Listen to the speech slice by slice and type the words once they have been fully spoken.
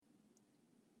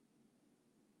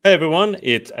Hey everyone,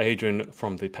 it's Adrian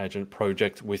from the Pageant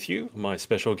Project with you. My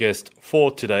special guest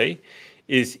for today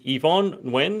is Yvon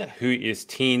Nguyen, who is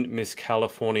Teen Miss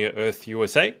California Earth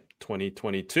USA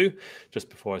 2022. Just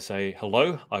before I say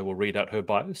hello, I will read out her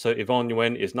bio. So Yvon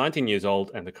Nguyen is 19 years old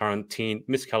and the current Teen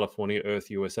Miss California Earth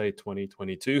USA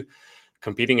 2022,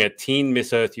 competing at Teen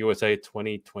Miss Earth USA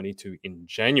 2022 in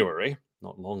January.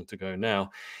 Not long to go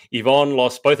now. Yvonne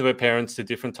lost both of her parents to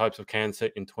different types of cancer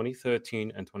in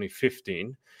 2013 and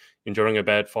 2015. Enduring a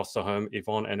bad foster home,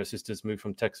 Yvonne and her sisters moved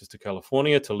from Texas to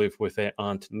California to live with their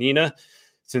aunt Nina.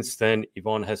 Since then,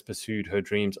 Yvonne has pursued her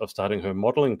dreams of starting her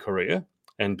modeling career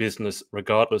and business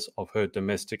regardless of her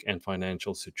domestic and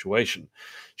financial situation.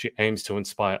 She aims to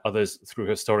inspire others through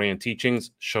her story and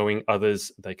teachings, showing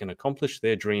others they can accomplish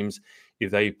their dreams if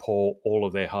they pour all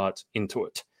of their hearts into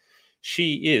it.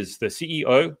 She is the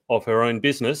CEO of her own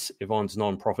business, Yvonne's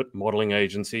nonprofit modeling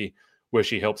agency, where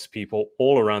she helps people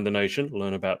all around the nation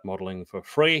learn about modeling for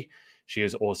free. She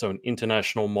is also an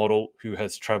international model who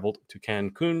has traveled to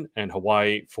Cancun and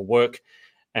Hawaii for work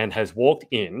and has walked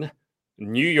in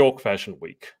New York Fashion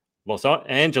Week, Los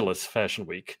Angeles Fashion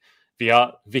Week,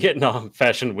 Vietnam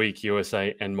Fashion Week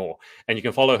USA, and more. And you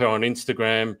can follow her on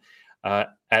Instagram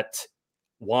at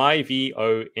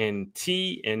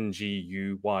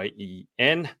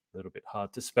YVONTNGUYEN. A little bit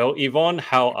hard to spell. Yvonne,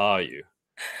 how are you?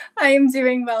 I am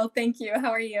doing well, thank you. How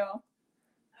are you?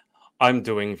 I'm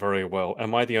doing very well.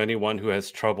 Am I the only one who has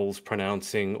troubles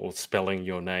pronouncing or spelling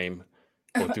your name?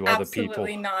 Or do other people?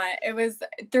 Absolutely not. It was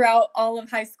throughout all of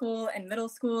high school and middle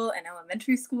school and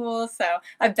elementary school, so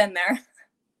I've been there.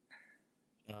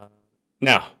 Uh,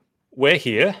 Now, we're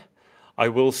here. I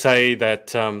will say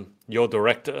that your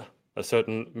director, a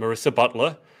certain Marissa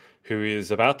Butler, who is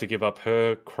about to give up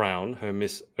her crown, her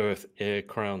Miss Earth Air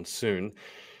crown soon,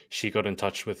 she got in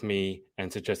touch with me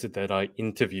and suggested that I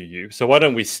interview you. So why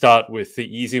don't we start with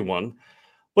the easy one?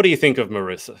 What do you think of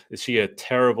Marissa? Is she a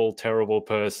terrible, terrible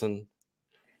person?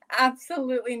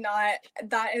 Absolutely not.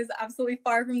 That is absolutely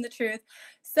far from the truth.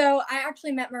 So I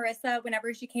actually met Marissa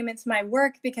whenever she came into my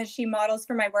work because she models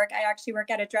for my work. I actually work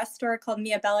at a dress store called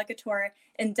Mia Bella Couture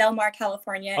in Del Mar,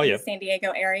 California, Oh, in the yeah. San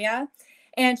Diego area.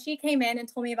 And she came in and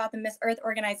told me about the Miss Earth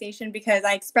organization because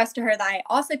I expressed to her that I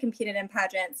also competed in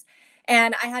pageants.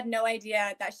 And I had no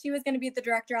idea that she was going to be the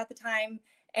director at the time.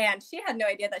 And she had no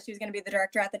idea that she was going to be the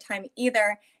director at the time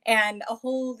either. And a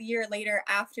whole year later,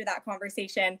 after that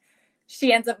conversation,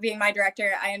 she ends up being my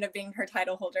director. I end up being her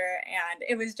title holder. And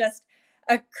it was just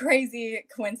a crazy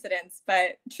coincidence,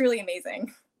 but truly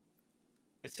amazing.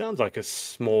 It sounds like a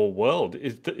small world.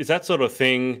 Is that sort of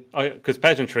thing? Because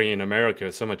pageantry in America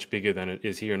is so much bigger than it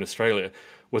is here in Australia.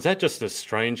 Was that just a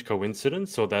strange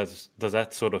coincidence, or does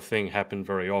that sort of thing happen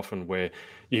very often, where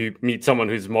you meet someone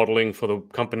who's modeling for the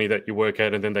company that you work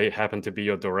at, and then they happen to be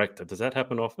your director? Does that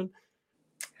happen often?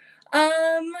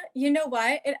 You know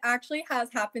what? It actually has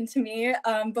happened to me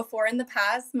before in the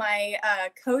past. My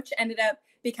coach ended up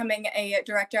becoming a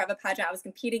director of a pageant I was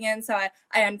competing in, so I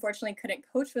unfortunately couldn't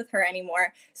coach with her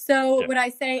anymore. So Yeah. would I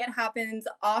say it happens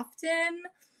often?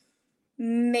 Well, to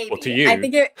Maybe. I you,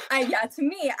 think it. Yeah, to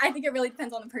me, I think it really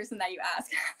depends on the person that you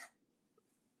ask.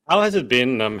 how has it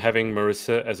been having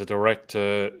Marissa as a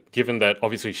director? Given that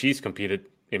obviously she's competed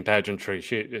in pageantry,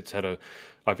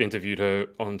 I've interviewed her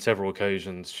on several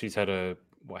occasions. She's had a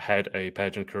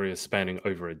pageant career spanning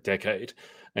over a decade,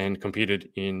 and competed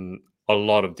in a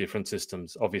lot of different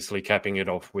systems. Obviously, capping it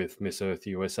off with Miss Earth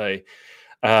USA.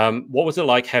 What was it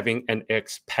like having an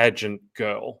ex-pageant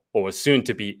girl, or a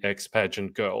soon-to-be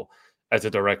ex-pageant girl, as a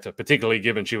director, particularly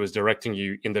given she was directing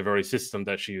you in the very system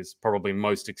that she is probably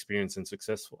most experienced and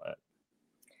successful at?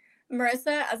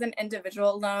 Marissa, as an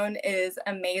individual alone, is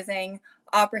amazing.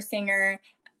 Opera singer,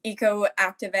 eco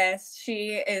activist.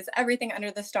 She is everything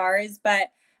under the stars.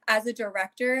 But as a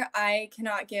director, I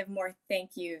cannot give more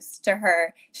thank yous to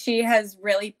her. She has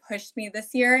really pushed me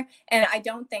this year. And I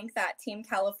don't think that Team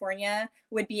California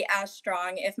would be as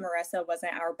strong if Marissa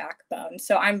wasn't our backbone.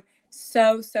 So I'm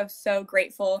so, so, so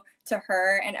grateful to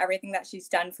her and everything that she's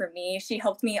done for me. She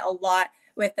helped me a lot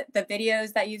with the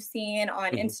videos that you've seen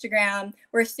on Mhm. Instagram.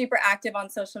 We're super active on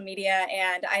social media,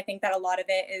 and I think that a lot of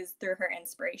it is through her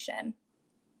inspiration.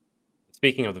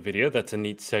 Speaking of the video, that's a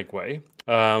neat segue.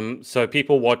 So,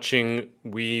 people watching,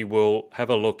 we will have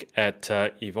a look at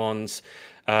Yvonne's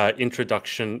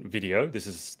introduction video. This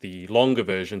is the longer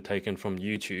version taken from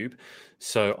YouTube.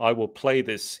 So, I will play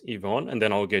this, Yvonne, and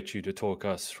then I'll get you to talk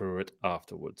us through it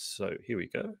afterwards. So, here we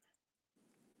go.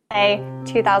 May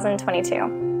 2022.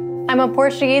 I'm a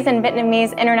Portuguese and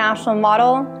Vietnamese international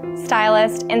model,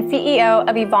 stylist, and CEO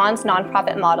of Yvon's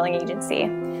nonprofit modeling agency.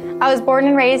 I was born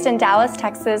and raised in Dallas,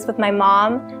 Texas with my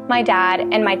mom, my dad,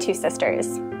 and my 2 sisters.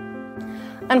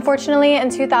 Unfortunately, in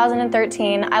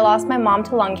 2013, I lost my mom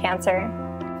to lung cancer.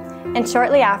 And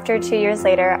shortly after, 2 years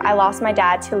later, I lost my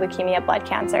dad to leukemia blood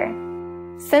cancer.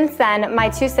 Since then, my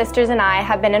 2 sisters and I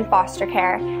have been in foster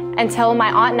care until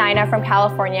my Aunt Nina from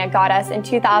California got us in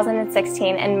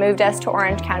 2016 and moved us to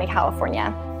Orange County,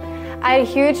 California. I had a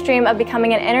huge dream of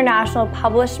becoming an international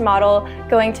published model,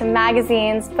 going to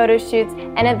magazines, photo shoots,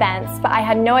 and events, but I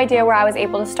had no idea where I was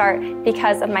able to start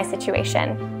because of my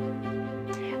situation.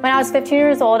 When I was 15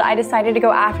 years old, I decided to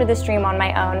go after this dream on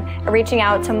my own, reaching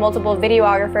out to multiple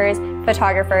videographers,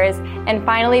 photographers, and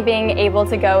finally being able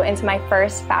to go into my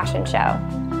first fashion show.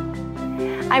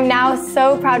 I'm now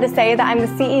so proud to say that I'm the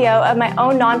CEO of my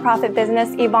own nonprofit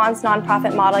business, Yvon's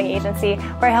Nonprofit Modeling Agency,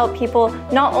 where I help people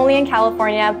not only in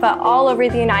California, but all over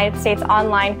the United States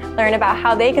online learn about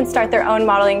how they can start their own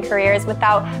modeling careers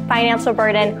without financial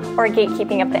burden or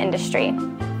gatekeeping of the industry.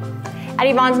 At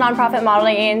Yvon's Nonprofit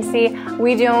Modeling Agency,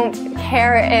 we don't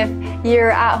care if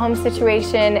your at-home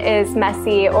situation is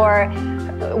messy or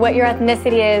what your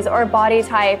ethnicity is or body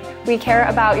type. We care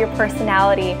about your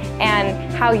personality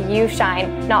and how you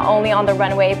shine, not only on the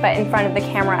runway, but in front of the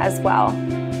camera as well.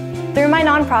 Through my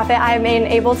nonprofit, I have been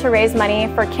able to raise money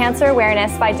for cancer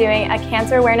awareness by doing a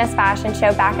cancer awareness fashion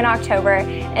show back in October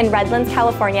in Redlands,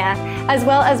 California, as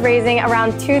well as raising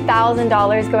around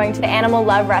 $2,000 going to the Animal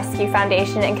Love Rescue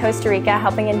Foundation in Costa Rica,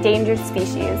 helping endangered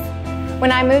species.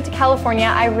 When I moved to California,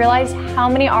 I realized how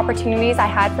many opportunities I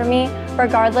had for me,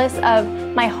 regardless of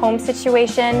my home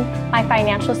situation, my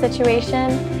financial situation,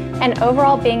 and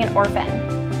overall being an orphan.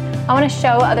 I want to show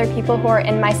other people who are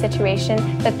in my situation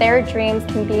that their dreams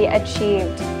can be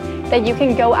achieved, that you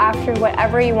can go after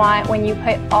whatever you want when you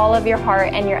put all of your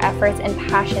heart and your efforts and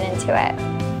passion into it.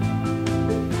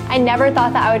 I never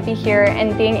thought that I would be here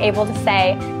and being able to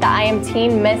say that I am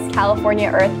Teen Miss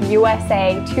California Earth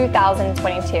USA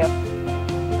 2022.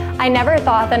 I never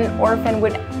thought that an orphan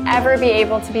would ever be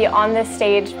able to be on this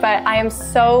stage, but I am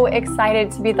so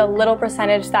excited to be the little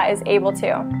percentage that is able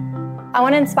to. I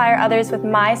want to inspire others with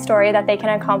my story that they can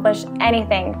accomplish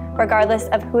anything, regardless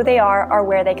of who they are or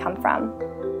where they come from.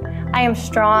 I am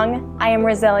strong, I am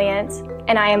resilient,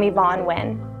 and I am Yvon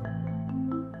Nguyen.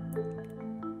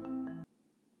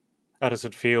 How does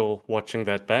it feel watching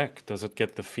that back? Does it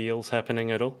get the feels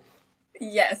happening at all?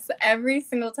 Yes, every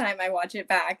single time I watch it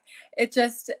back,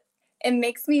 it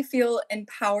makes me feel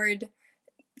empowered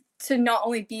to not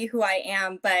only be who I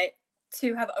am, but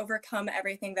to have overcome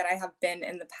everything that I have been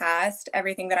in the past,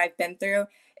 everything that I've been through.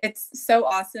 It's so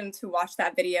awesome to watch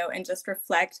that video and just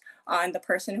reflect on the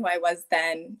person who I was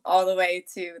then, all the way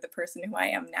to the person who I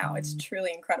am now. It's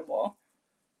truly incredible.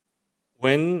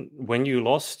 When you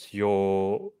lost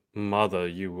your mother,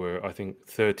 you were, I think,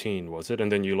 13, was it?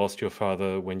 And then you lost your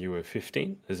father when you were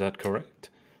 15. Is that correct?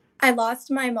 I lost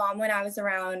my mom when I was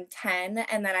around 10,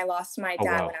 and then I lost my Oh,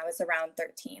 dad wow. when I was around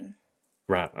 13.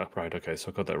 Right. Okay. So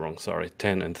I got that wrong. Sorry.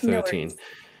 10 and No 13. worries.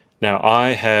 Now, I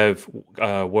have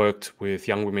worked with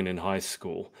young women in high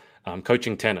school,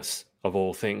 coaching tennis, of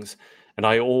all things. And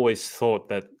I always thought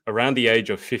that around the age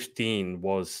of 15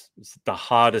 was the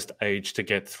hardest age to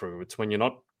get through. It's when you're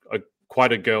not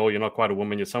quite a girl, you're not quite a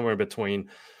woman, you're somewhere in between.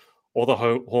 All the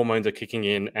hormones are kicking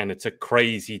in, and it's a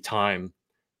crazy time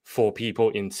for people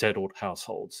in settled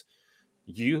households.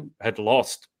 You had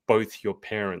lost both your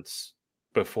parents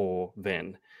before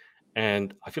then.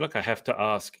 And I feel like I have to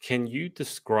ask, can you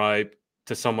describe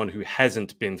to someone who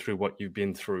hasn't been through what you've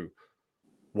been through,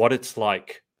 what it's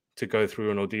like to go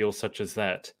through an ordeal such as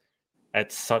that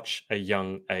at such a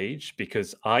young age?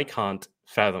 Because I can't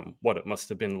fathom what it must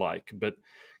have been like. But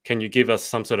can you give us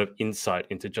some sort of insight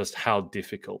into just how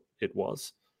difficult it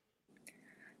was?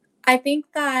 I think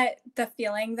that the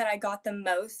feeling that I got the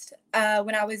most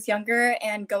when I was younger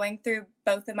and going through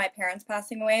both of my parents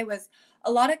passing away was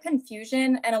a lot of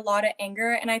confusion and a lot of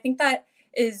anger. And I think that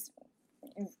is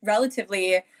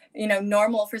relatively,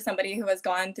 normal for somebody who has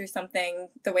gone through something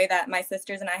the way that my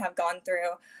sisters and I have gone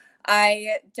through.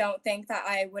 I don't think that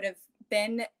I would have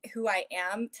been who I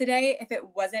am today if it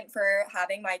wasn't for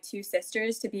having my 2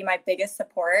 sisters to be my biggest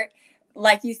support.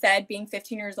 Like you said, being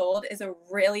 15 years old is a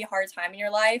really hard time in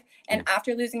your life. And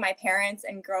after losing my parents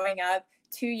and growing up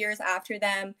 2 years after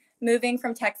them, moving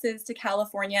from Texas to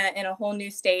California in a whole new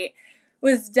state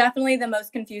was definitely the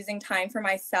most confusing time for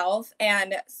myself,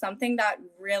 and something that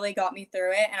really got me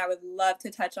through it and I would love to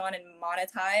touch on and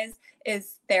monetize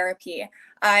is therapy.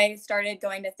 I started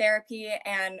going to therapy,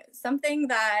 and something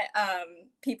that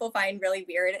people find really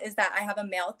weird is that I have a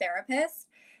male therapist.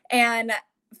 And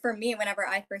for me, whenever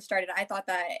I first started, I thought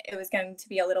that it was going to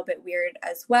be a little bit weird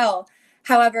as well.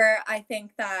 However, I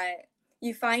think that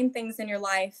you find things in your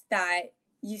life that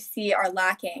you see are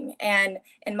lacking. And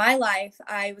in my life,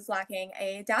 I was lacking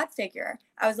a dad figure.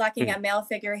 I was lacking a male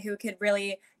figure who could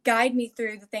really guide me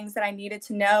through the things that I needed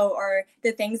to know or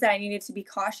the things that I needed to be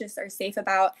cautious or safe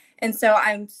about. And so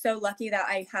I'm so lucky that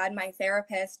I had my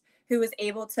therapist who was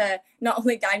able to not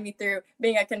only guide me through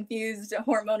being a confused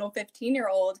hormonal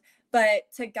 15-year-old,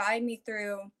 but to guide me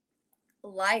through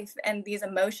life and these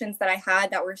emotions that I had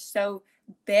that were so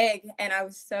big and I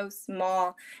was so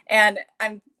small. And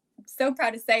I'm so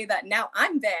proud to say that now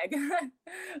I'm big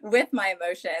with my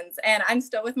emotions, and I'm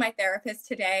still with my therapist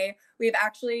today. We've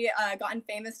actually gotten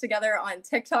famous together on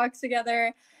TikTok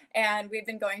together, and we've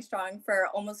been going strong for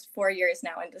almost 4 years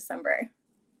now in December.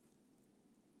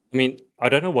 I mean, I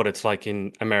don't know what it's like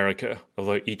in America,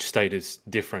 although each state is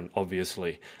different,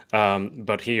 obviously.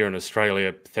 But here in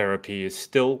Australia, therapy is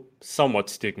still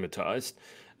somewhat stigmatized.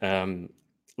 Um,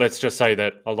 let's just say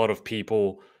that a lot of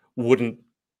people wouldn't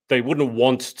wouldn't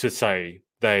want to say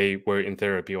they were in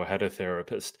therapy or had a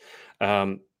therapist.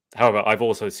 Um, However, I've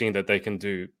also seen that they can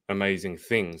do amazing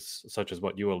things, such as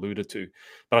what you alluded to.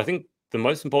 But I think the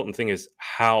most important thing is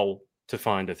how to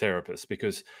find a therapist,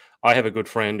 because I have a good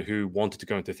friend who wanted to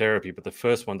go into therapy, but the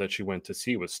first one that she went to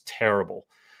see was terrible.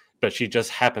 But she just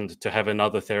happened to have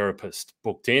another therapist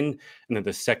booked in, and then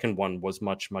the second one was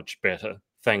much, much better,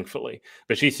 thankfully.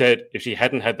 But she said if she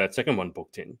hadn't had that second one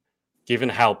booked in, given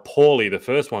how poorly the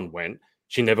first one went,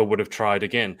 she never would have tried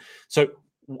again. So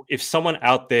if someone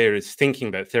out there is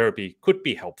thinking that therapy could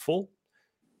be helpful,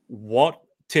 what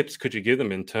tips could you give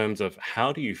them in terms of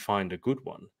how do you find a good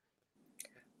one?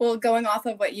 Well, going off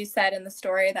of what you said in the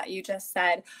story that you just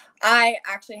said, I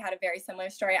actually had a very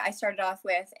similar story. I started off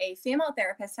with a female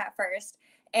therapist at first,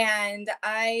 and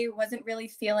I wasn't really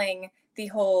feeling the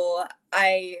whole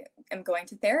I am going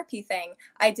to therapy thing.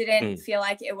 I didn't Mm, feel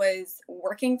like it was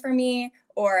working for me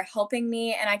or helping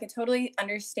me. And I could totally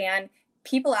understand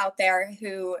people out there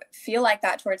who feel like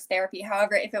that towards therapy.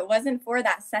 However, if it wasn't for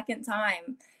that second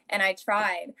time and I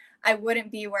tried, I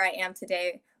wouldn't be where I am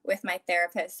today with my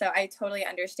therapist. So I totally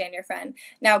understand your friend.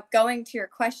 Now, going to your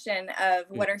question of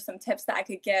mm, what are some tips that I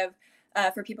could give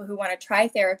for people who want to try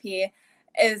therapy,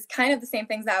 is kind of the same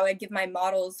things that I would give my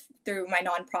models through my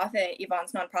nonprofit,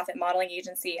 Yvon's nonprofit modeling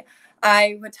agency.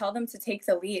 I would tell them to take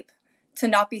the leap, to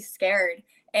not be scared,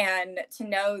 and to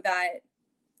know that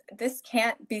this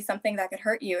can't be something that could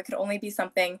hurt you. It could only be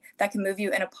something that can move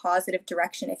you in a positive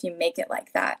direction if you make it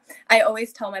like that. I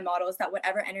always tell my models that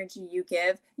whatever energy you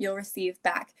give, you'll receive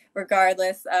back,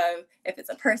 regardless of if it's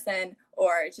a person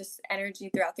or just energy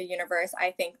throughout the universe.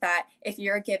 I think that if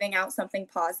you're giving out something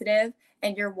positive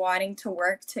and you're wanting to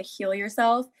work to heal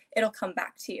yourself, it'll come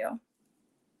back to you.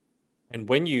 And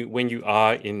when you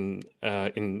are in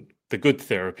the good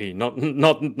therapy, not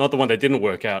the one that didn't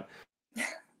work out,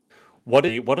 what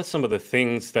are some of the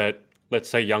things that, let's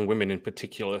say, young women in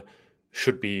particular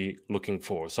should be looking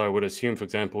for? So I would assume, for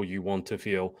example, you want to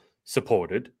feel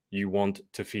supported, you want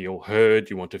to feel heard,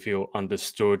 you want to feel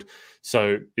understood.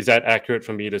 So is that accurate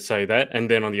for me to say that? And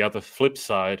then on the other flip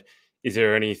side, is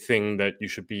there anything that you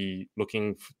should be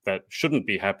that shouldn't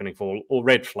be happening for, or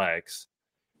red flags?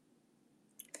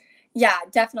 Yeah,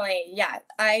 definitely. Yeah,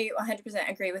 I 100%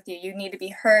 agree with you. You need to be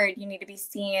heard, you need to be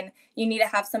seen, you need to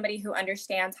have somebody who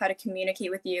understands how to communicate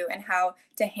with you and how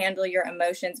to handle your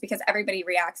emotions, because everybody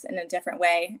reacts in a different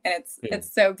way, and Mm,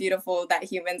 it's so beautiful that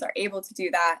humans are able to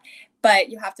do that. But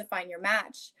you have to find your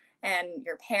match and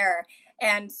your pair.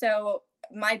 And so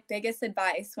my biggest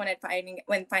advice when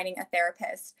finding a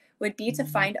therapist would be to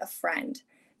find a friend,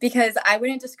 because I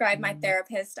wouldn't describe my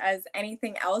therapist as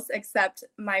anything else except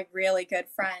my really good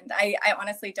friend. I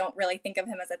honestly don't really think of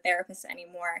him as a therapist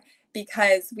anymore,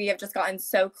 because we have just gotten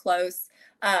so close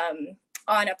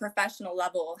on a professional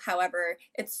level. However,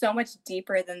 it's so much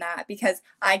deeper than that, because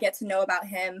I get to know about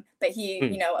him, but he,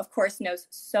 mm. of course, knows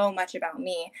so much about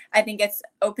me. I think it's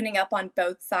opening up on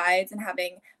both sides and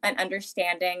having an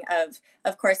understanding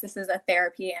of course, this is a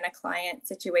therapy and a client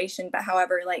situation, but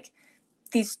however, like,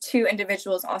 these two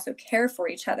individuals also care for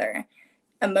each other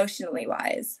emotionally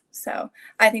wise. So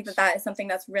I think that that is something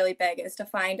that's really big, is to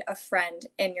find a friend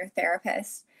in your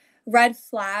therapist. Red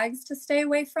flags to stay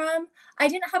away from: I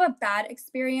didn't have a bad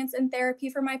experience in therapy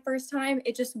for my first time.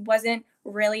 It just wasn't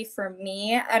really for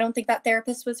me. I don't think that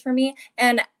therapist was for me,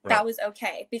 and Right. that was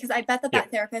okay, because I bet that Yep.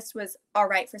 that therapist was all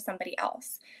right for somebody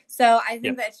else. So Yep. I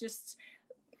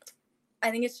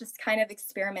think it's just kind of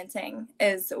experimenting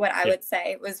is what I Yep. would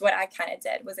say was what I kind of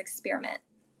did, was experiment.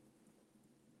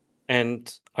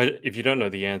 And if you don't know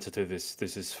the answer to this,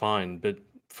 this is fine. But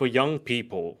for young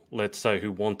people, let's say,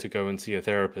 who want to go and see a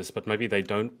therapist, but maybe they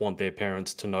don't want their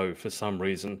parents to know for some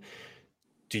reason,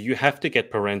 do you have to get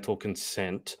parental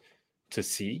consent to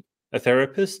see a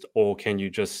therapist, or can you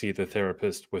just see the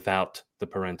therapist without the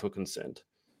parental consent?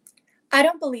 I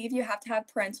don't believe you have to have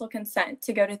parental consent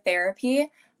to go to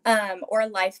therapy or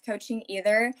life coaching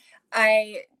either.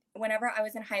 Whenever I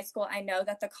was in high school, I know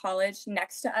that the college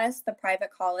next to us, the private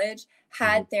college,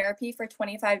 had therapy for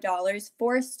 $25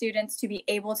 for students to be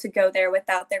able to go there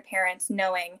without their parents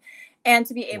knowing, and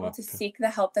to be able to seek the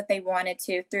help that they wanted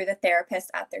to through the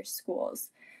therapist at their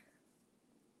schools.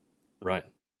 Right.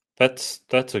 That's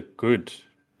a good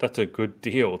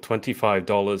deal.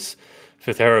 $25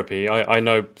 for therapy. I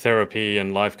know therapy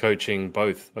and life coaching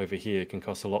both over here can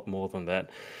cost a lot more than that.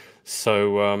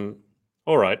 So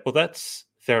all right. Well, that's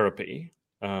therapy,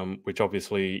 which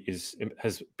obviously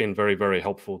has been very, very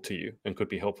helpful to you and could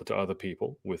be helpful to other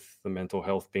people with the mental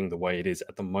health being the way it is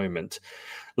at the moment.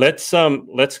 Let's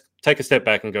take a step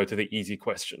back and go to the easy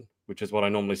question, which is what I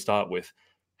normally start with.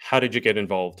 How did you get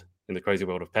involved in the crazy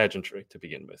world of pageantry to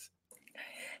begin with?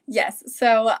 Yes.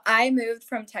 So I moved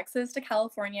from Texas to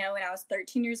California when I was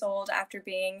 13 years old after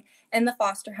being in the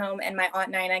foster home, and my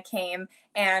Aunt Nina came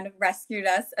and rescued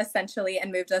us essentially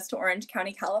and moved us to Orange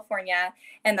County, California.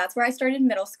 And that's where I started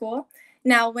middle school.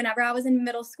 Now, whenever I was in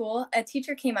middle school, a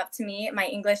teacher came up to me, my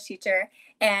English teacher,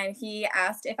 and he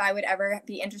asked if I would ever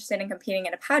be interested in competing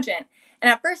in a pageant.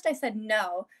 And at first I said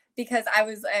no, because I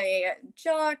was a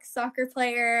jock, soccer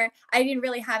player. I didn't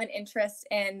really have an interest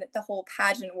in the whole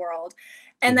pageant world.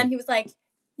 And then he was like,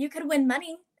 you could win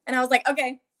money. And I was like,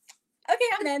 okay,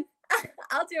 I'm in.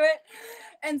 I'll do it.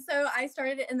 And so I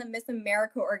started in the Miss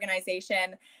America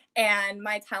organization, and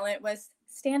my talent was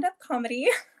stand-up comedy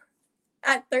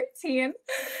at 13.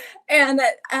 And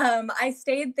I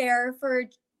stayed there for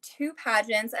 2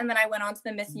 pageants, and then I went on to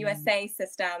the Miss USA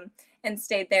system and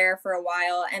stayed there for a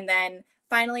while, and then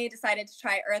finally decided to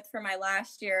try Earth for my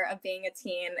last year of being a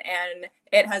teen, and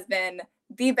it has been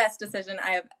the best decision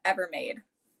I have ever made.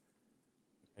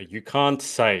 You can't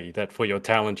say that for your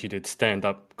talent you did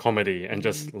stand-up comedy and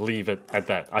just leave it at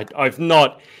that. I've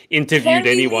not interviewed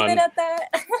anyone. Leave it at that?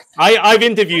 I've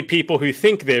interviewed people who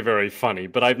think they're very funny,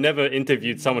 but I've never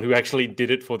interviewed someone who actually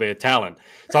did it for their talent.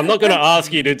 So I'm not going to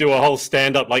ask you to do a whole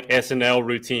stand-up like SNL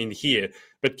routine here,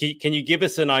 but can you give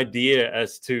us an idea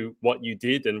as to what you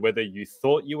did and whether you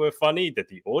thought you were funny? Did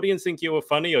the audience think you were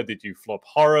funny, or did you flop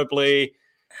horribly?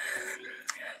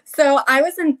 So I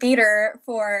was in theater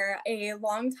for a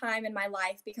long time in my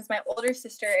life because my older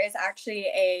sister is actually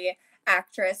a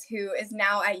actress who is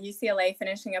now at UCLA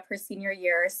finishing up her senior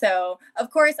year. So of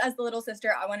course, as the little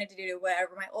sister, I wanted to do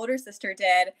whatever my older sister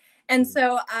did. And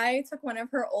so I took one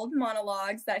of her old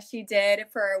monologues that she did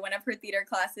for one of her theater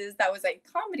classes that was a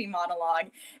comedy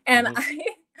monologue. And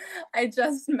I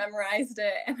just memorized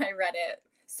it and I read it.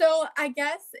 So I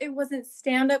guess it wasn't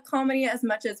stand-up comedy as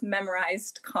much as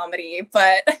memorized comedy,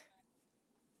 but...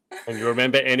 And you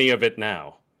remember any of it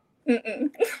now? No.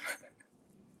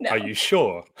 Are you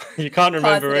sure? You can't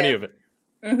remember any of it?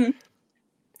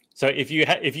 So if you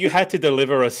had to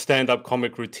deliver a stand-up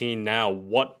comic routine now,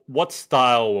 what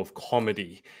style of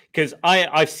comedy? Because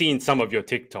I've seen some of your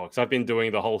TikToks. I've been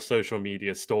doing the whole social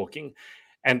media stalking,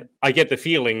 and I get the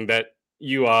feeling that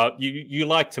you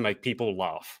like to make people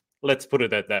laugh. Let's put it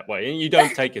that way. And you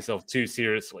don't take yourself too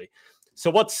seriously.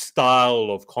 So what style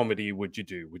of comedy would you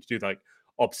do? Would you do like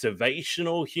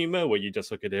observational humor where you just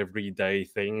look at everyday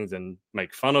things and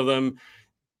make fun of them?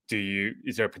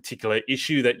 Is there a particular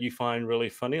issue that you find really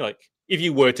funny? Like if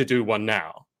you were to do one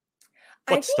now,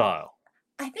 what style?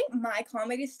 I think my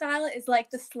comedy style is like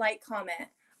the slight comment.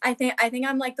 I think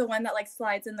I'm like the one that like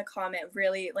slides in the comment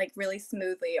really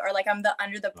smoothly, or like I'm the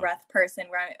under the breath person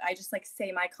where I just like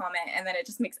say my comment and then it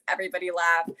just makes everybody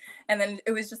laugh. And then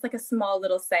it was just like a small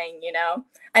little saying, you know.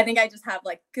 I think I just have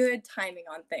like good timing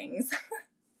on things.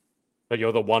 But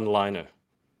you're the one-liner.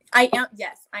 I am.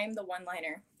 Yes, I am the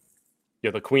one-liner.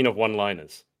 You're the queen of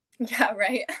one-liners. Yeah,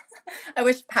 right. I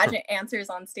wish pageant answers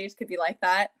on stage could be like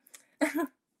that.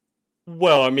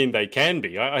 Well, I mean, they can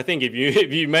be. I think if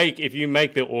you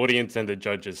make the audience and the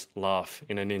judges laugh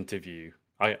in an interview,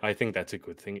 I think that's a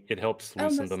good thing. It helps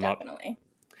loosen them up. Definitely.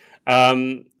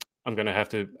 I'm going to have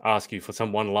to ask you for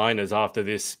some one-liners after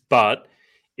this, but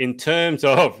in terms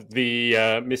of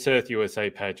the Miss Earth USA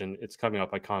pageant, it's coming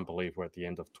up. I can't believe we're at the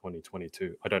end of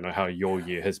 2022. I don't know how your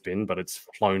year has been, but it's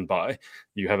flown by.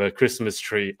 You have a Christmas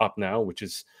tree up now, which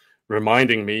is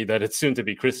reminding me that it's soon to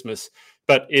be Christmas.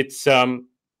 But it's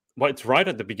it's right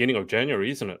at the beginning of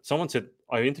January, isn't it? Someone said,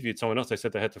 I interviewed someone else. They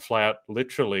said they had to fly out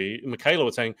literally. Michaela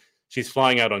was saying she's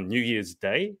flying out on New Year's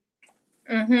Day.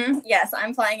 Yes,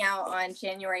 I'm flying out on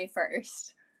January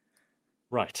 1st.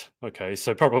 Right. Okay.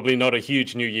 So probably not a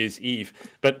huge New Year's Eve,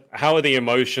 but how are the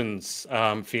emotions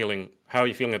feeling? How are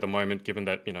you feeling at the moment, given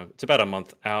that, it's about a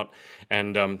month out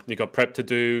and you got prep to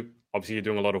do? Obviously, you're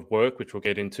doing a lot of work, which we'll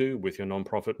get into with your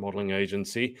nonprofit modeling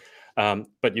agency.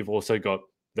 But you've also got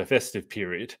the festive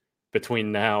period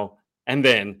between now and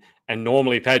then. And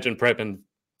normally pageant prep and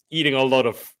eating a lot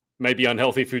of maybe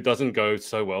unhealthy food doesn't go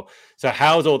so well. So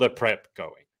how's all the prep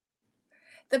going?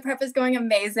 The prep is going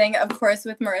amazing. Of course,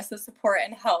 with Marissa's support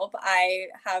and help, I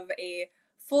have a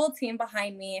full team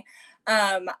behind me.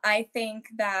 I think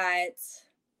that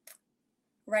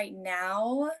right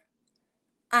now,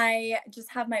 I just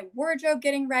have my wardrobe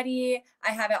getting ready.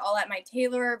 I have it all at my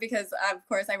tailor because, of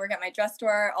course, I work at my dress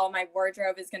store. All my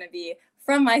wardrobe is going to be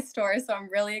from my store, so I'm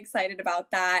really excited about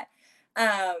that.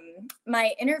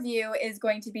 My interview is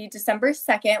going to be December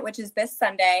 2nd, which is this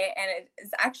Sunday, and it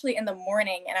is actually in the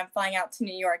morning, and I'm flying out to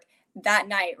New York that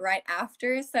night right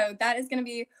after. So that is going to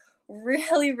be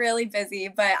really, really busy,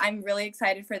 but I'm really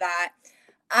excited for that.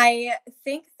 I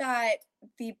think that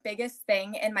the biggest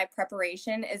thing in my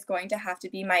preparation is going to have to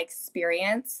be my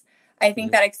experience. I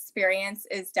think that experience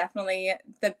is definitely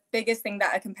the biggest thing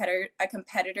that a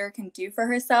competitor can do for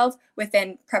herself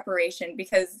within preparation,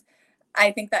 because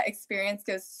I think that experience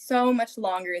goes so much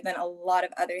longer than a lot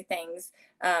of other things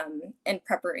in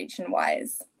preparation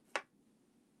wise.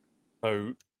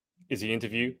 So is the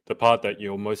interview the part that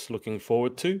you're most looking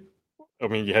forward to? I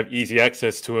mean, you have easy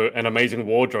access to an amazing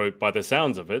wardrobe by the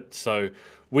sounds of it. So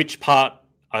which part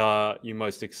are you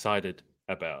most excited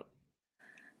about?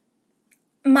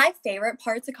 My favorite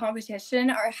parts of competition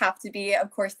have to be, of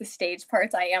course, the stage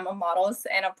parts. I am a model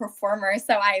and a performer,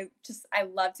 so I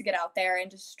love to get out there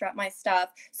and just strut my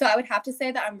stuff. So I would have to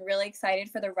say that I'm really excited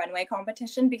for the runway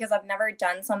competition because I've never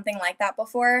done something like that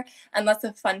before, unless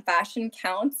a fun fashion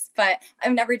counts. But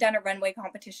I've never done a runway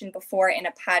competition before in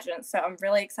a pageant, so I'm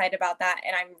really excited about that,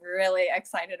 and I'm really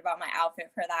excited about my outfit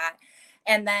for that.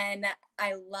 And then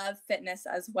I love fitness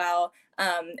as well.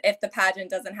 If the pageant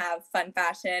doesn't have fun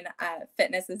fashion,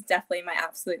 fitness is definitely my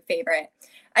absolute favorite.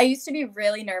 I used to be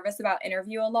really nervous about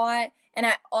interview a lot. And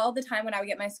all the time when I would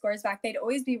get my scores back, they'd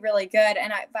always be really good.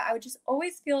 But I would just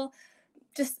always feel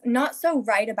just not so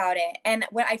right about it. And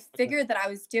what I figured that I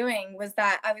was doing was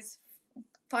that I was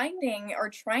finding or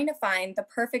trying to find the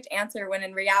perfect answer, when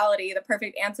in reality, the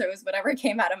perfect answer was whatever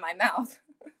came out of my mouth.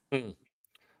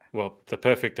 Well, the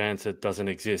perfect answer doesn't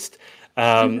exist.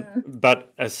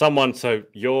 But as someone, so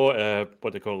you're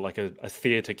what they call like a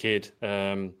theater kid.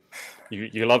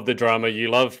 You love the drama, you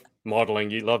love modeling,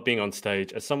 you love being on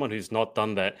stage. As someone who's not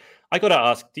done that, I got to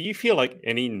ask, do you feel like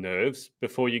any nerves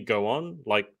before you go on?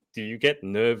 Like, do you get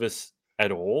nervous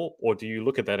at all? Or do you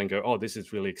look at that and go, oh, this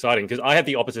is really exciting? Because I have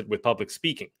the opposite with public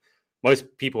speaking.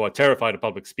 Most people are terrified of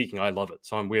public speaking. I love it.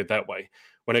 So I'm weird that way.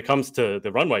 When it comes to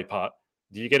the runway part,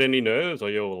 do you get any nerves, or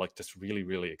you're like just really,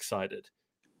 really excited?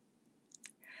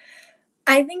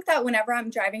 I think that whenever I'm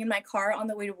driving in my car on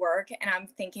the way to work and I'm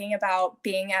thinking about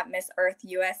being at Miss Earth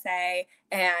USA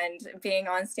and being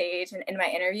on stage and in my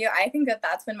interview, I think that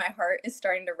that's when my heart is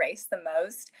starting to race the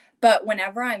most. But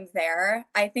whenever I'm there,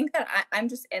 I think that I'm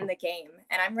just in the game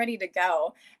and I'm ready to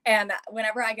go. And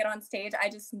whenever I get on stage,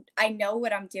 I know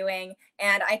what I'm doing.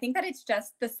 And I think that it's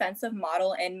just the sense of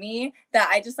model in me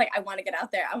that I want to get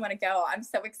out there. I want to go. I'm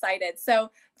so excited. So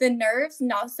the nerves,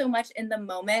 not so much in the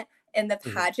moment in the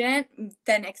pageant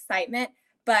than excitement,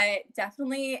 but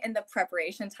definitely in the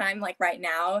preparation time, like right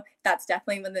now, that's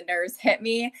definitely when the nerves hit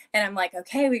me and I'm like,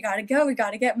 okay, we got to go, we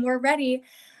got to get more ready.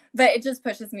 But it just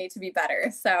pushes me to be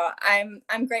better. So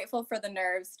I'm grateful for the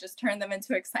nerves, just turn them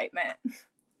into excitement.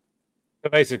 So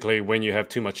basically, when you have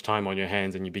too much time on your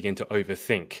hands and you begin to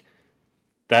overthink,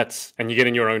 and you get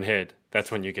in your own head, that's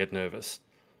when you get nervous.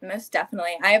 Most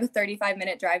definitely. I have a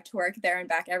 35-minute drive to work there and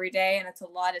back every day, and it's a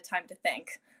lot of time to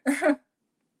think.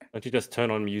 Don't you just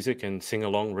turn on music and sing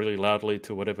along really loudly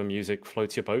to whatever music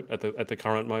floats your boat at the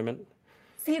current moment?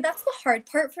 See, that's the hard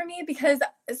part for me because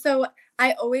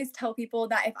I always tell people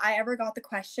that if I ever got the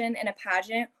question in a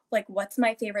pageant, like what's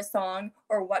my favorite song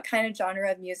or what kind of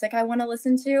genre of music I want to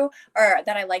listen to or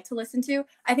that I like to listen to,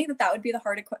 I think that would be the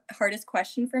hardest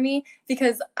question for me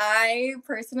because I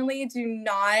personally do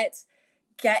not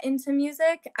get into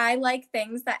music. I like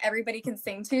things that everybody can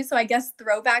sing to. So I guess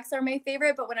throwbacks are my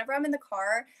favorite. But whenever I'm in the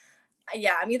car,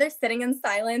 yeah, I'm either sitting in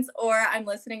silence or I'm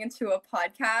listening into a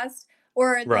podcast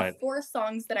or the 4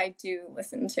 songs that I do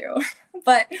listen to.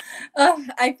 But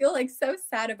I feel like so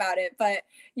sad about it. But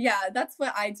yeah, that's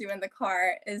what I do in the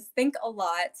car is think a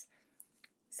lot.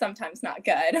 Sometimes not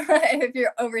good if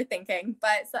you're overthinking,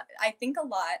 but I think a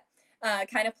lot.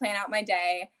 kind of plan out my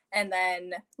day, and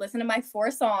then listen to my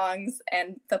 4 songs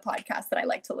and the podcast that I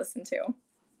like to listen to.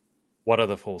 What are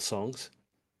the 4 songs?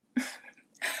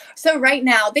 So right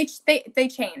now they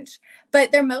change,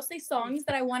 but they're mostly songs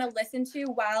that I want to listen to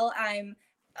while I'm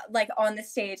like on the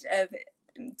stage of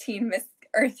Teen Miss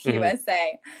Earth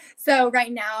USA. So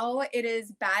right now it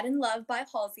is Bad in Love by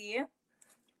Halsey.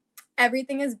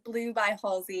 Everything is Blue by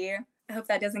Halsey. I hope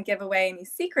that doesn't give away any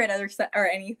secret or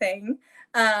anything.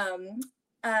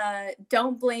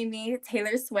 Don't Blame Me,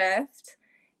 Taylor Swift.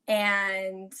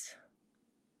 And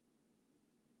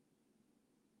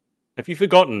have you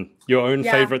forgotten your own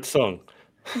favorite song?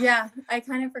 Yeah, I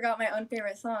kind of forgot my own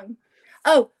favorite song.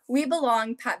 Oh, We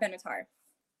Belong, Pat Benatar.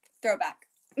 Throwback.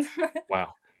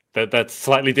 Wow. That's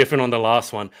slightly different on the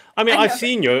last one. I mean, I've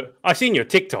seen your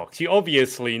TikToks. You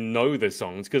obviously know the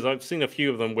songs because I've seen a few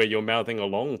of them where you're mouthing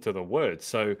along to the words.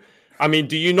 So, I mean,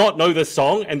 do you not know the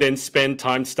song and then spend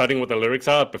time studying what the lyrics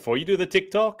are before you do the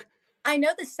TikTok? I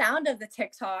know the sound of the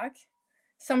TikTok.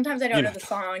 Sometimes I don't know the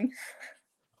song.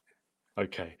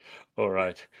 Okay. All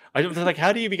right. I was like,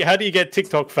 how do you get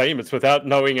TikTok famous without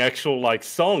knowing actual like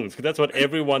songs? Because that's what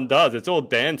everyone does. It's all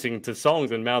dancing to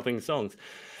songs and mouthing songs.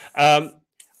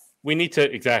 We need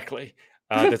to exactly.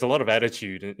 There's a lot of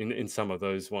attitude in some of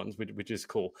those ones, which is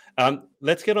cool.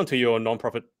 Let's get onto your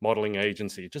nonprofit modeling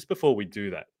agency. Just before we do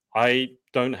that, I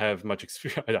don't have much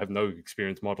experience. I have no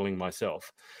experience modeling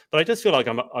myself, but I just feel like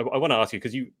I want to ask you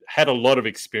because you had a lot of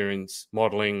experience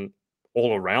modeling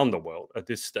all around the world at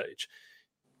this stage.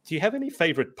 Do you have any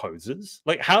favorite poses?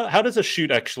 Like how does a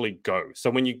shoot actually go?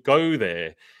 So when you go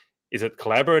there, is it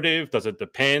collaborative? Does it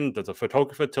depend? Does a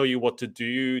photographer tell you what to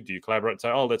do? Do you collaborate and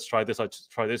say, oh, let's try this, let's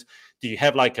try this? Do you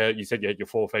have you said you had your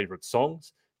 4 favorite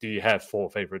songs? Do you have 4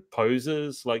 favorite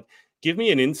poses? Like, give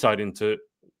me an insight into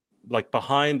like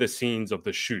behind the scenes of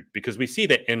the shoot, because we see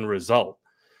the end result,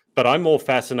 but I'm more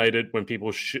fascinated when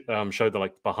people show the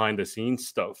like behind the scenes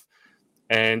stuff.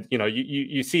 And,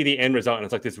 you see the end result and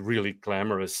it's like this really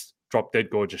glamorous, drop dead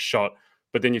gorgeous shot.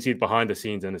 But then you see it behind the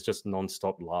scenes and it's just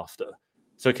nonstop laughter.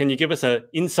 So can you give us an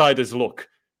insider's look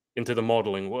into the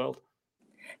modeling world?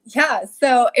 Yeah,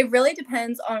 so it really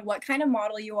depends on what kind of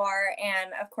model you are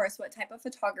and, of course, what type of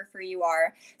photographer you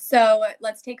are. So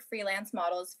let's take freelance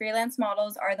models. Freelance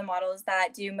models are the models that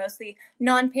do mostly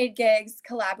non-paid gigs,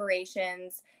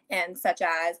 collaborations, and such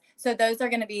as. So those are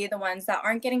going to be the ones that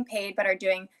aren't getting paid but are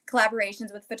doing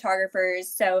collaborations with photographers.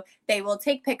 So they will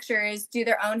take pictures, do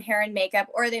their own hair and makeup,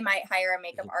 or they might hire a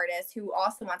makeup artist who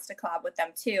also wants to collab with them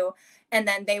too. And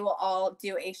then they will all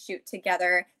do a shoot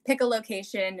together, pick a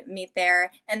location, meet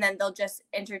there, and then they'll just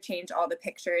interchange all the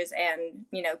pictures and,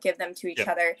 give them to each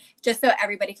other just so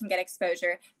everybody can get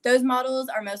exposure. Those models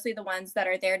are mostly the ones that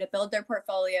are there to build their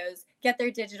portfolios, get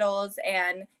their digitals,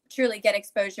 and truly get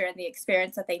exposure and the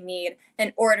experience that they need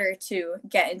in order to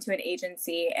get into an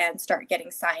agency and start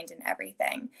getting signed and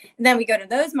everything. And then we go to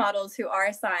those models who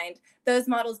are signed. Those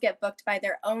models get booked by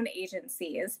their own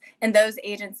agencies, and those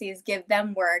agencies give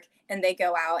them work, and they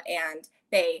go out and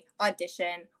they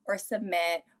audition or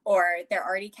submit, or they're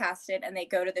already casted and they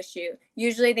go to the shoot.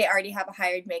 Usually they already have a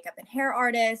hired makeup and hair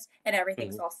artist and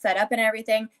everything's all set up and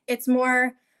everything. It's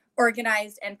more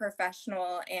organized and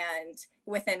professional, and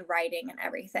within writing and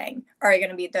everything are going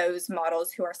to be those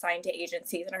models who are signed to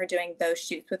agencies and are doing those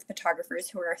shoots with photographers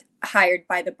who are hired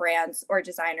by the brands or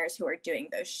designers who are doing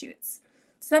those shoots.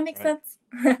 Does that make sense?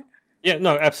 Yeah,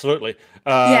 no, absolutely.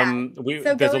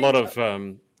 There's a lot of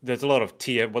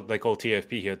what they call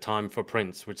TFP here, time for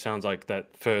prints, which sounds like that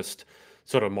first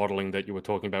sort of modeling that you were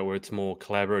talking about where it's more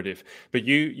collaborative. But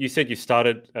you said you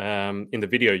started in the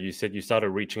video, you said you started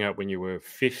reaching out when you were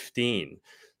 15.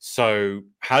 So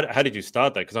how did you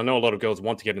start that? Because I know a lot of girls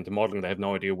want to get into modeling. They have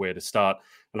no idea where to start.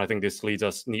 And I think this leads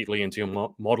us neatly into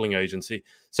your modeling agency.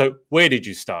 So where did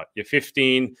you start? You're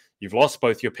 15. You've lost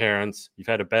both your parents. You've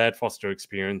had a bad foster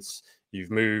experience. You've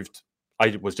moved.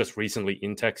 I was just recently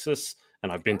in Texas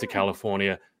and I've been to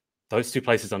California. Those 2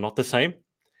 places are not the same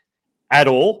at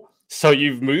all. So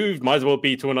you've moved, might as well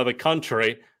be to another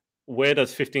country. Where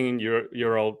does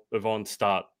 15-year-old Yvon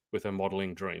start with her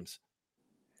modeling dreams?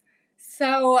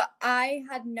 So I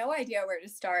had no idea where to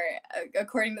start.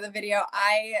 According to the video,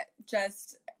 I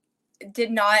just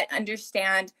did not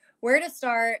understand where to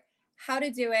start, how to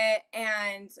do it,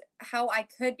 and how I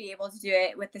could be able to do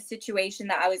it with the situation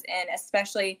that I was in,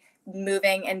 especially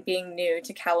moving and being new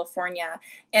to California.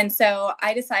 And so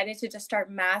I decided to just start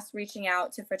mass reaching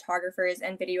out to photographers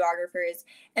and videographers.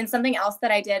 And something else that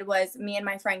I did was me and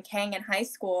my friend Kang in high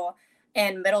school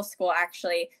in middle school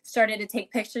actually started to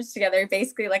take pictures together,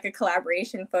 basically like a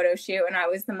collaboration photo shoot. And I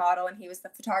was the model and he was the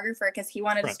photographer because he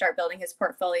wanted to start building his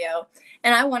portfolio.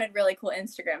 And I wanted really cool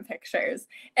Instagram pictures.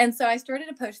 And so I started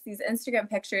to post these Instagram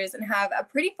pictures and have a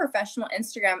pretty professional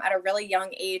Instagram at a really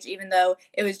young age, even though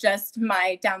it was just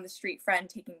my down the street friend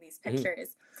taking these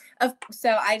pictures.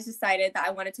 So I decided that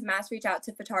I wanted to mass reach out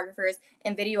to photographers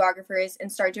and videographers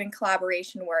and start doing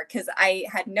collaboration work because I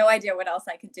had no idea what else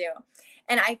I could do.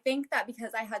 And I think that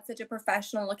because I had such a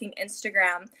professional looking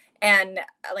Instagram and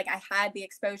like I had the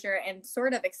exposure and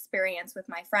sort of experience with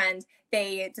my friend,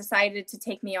 they decided to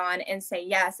take me on and say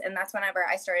yes. And that's whenever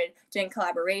I started doing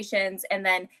collaborations. And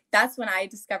then that's when I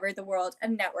discovered the world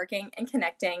of networking and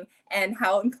connecting and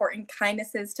how important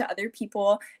kindness is to other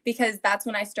people, because that's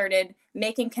when I started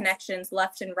making connections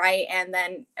left and right. And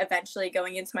then eventually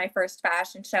going into my first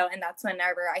fashion show. And that's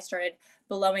whenever I started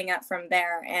blowing up from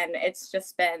there. And it's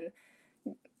just been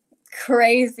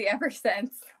crazy ever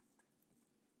since.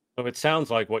 So it sounds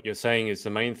like what you're saying is the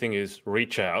main thing is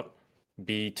reach out,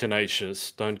 be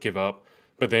tenacious, don't give up,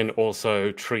 but then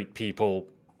also treat people,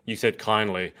 you said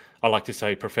kindly, I like to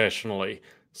say professionally,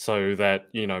 so that,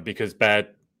 you know, because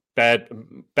bad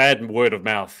word of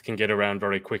mouth can get around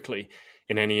very quickly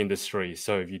in any industry.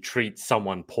 So if you treat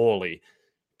someone poorly,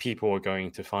 people are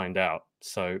going to find out.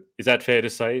 So is that fair to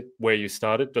say where you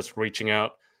started, just reaching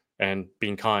out and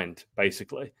being kind,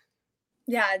 basically?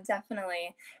 Yeah,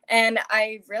 definitely. And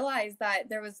I realized that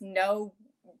there was no,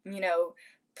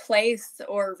 place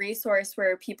or resource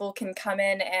where people can come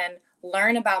in and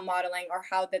learn about modeling or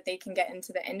how that they can get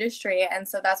into the industry. And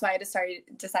so that's why I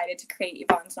decided to create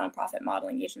Yvon's nonprofit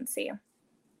modeling agency.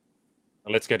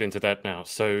 Let's get into that now.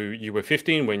 So you were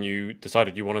 15 when you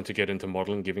decided you wanted to get into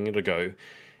modeling, giving it a go.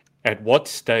 At what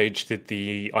stage did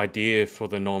the idea for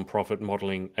the nonprofit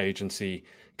modeling agency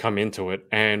come into it,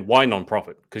 and why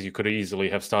nonprofit? Because you could easily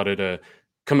have started a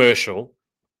commercial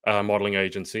modeling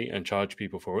agency and charge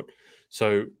people for it.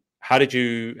 So how did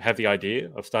you have the idea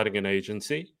of starting an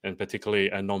agency, and particularly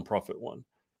a nonprofit one?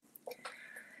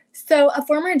 So a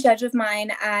former judge of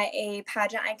mine at a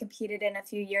pageant I competed in a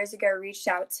few years ago reached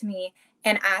out to me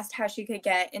and asked how she could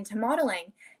get into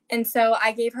modeling. And so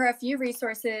I gave her a few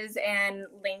resources and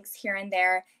links here and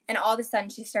there. And all of a sudden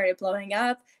she started blowing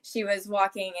up. She was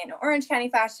walking in Orange County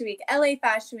Fashion Week, LA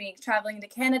Fashion Week, traveling to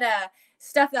Canada,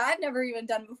 stuff that I've never even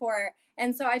done before.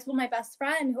 And so I told my best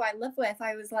friend who I live with,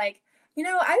 I was like,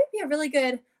 I would be a really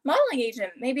good modeling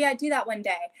agent. Maybe I'd do that one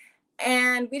day.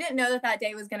 And we didn't know that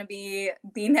day was going to be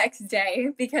the next day,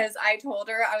 because I told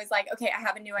her, I was like, okay, I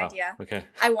have a new idea. Okay.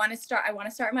 I want to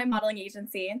start my modeling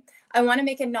agency. I want to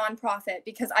make a nonprofit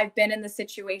because I've been in the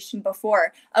situation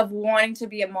before of wanting to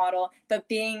be a model, but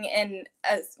being in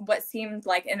what seemed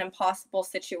like an impossible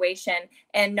situation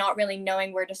and not really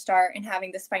knowing where to start and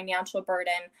having this financial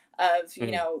burden of,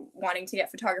 wanting to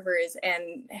get photographers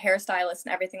and hairstylists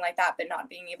and everything like that, but not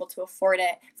being able to afford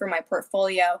it for my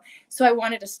portfolio. So I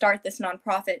wanted to start this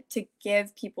nonprofit to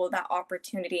give people that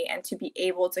opportunity and to be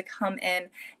able to come in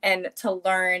and to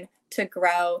learn, to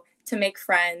grow, to make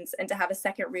friends, and to have a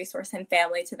second resource and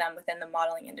family to them within the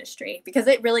modeling industry, because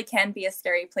it really can be a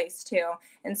scary place too.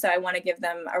 And so I want to give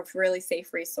them a really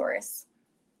safe resource.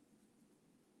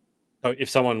 So if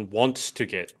someone wants to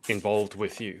get involved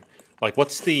with you, like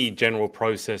what's the general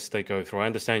process they go through? I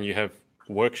understand you have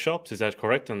workshops, is that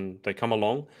correct? And they come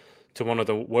along to one of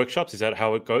the workshops. Is that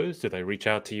how it goes? Do they reach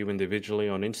out to you individually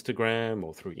on Instagram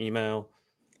or through email?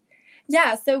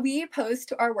 Yeah, so we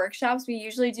post our workshops. We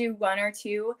usually do 1 or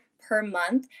 2 per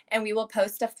month, and we will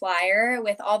post a flyer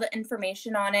with all the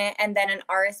information on it and then an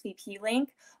RSVP link.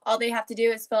 All they have to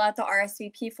do is fill out the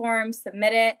RSVP form,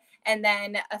 submit it, and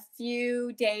then a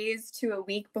few days to a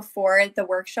week before the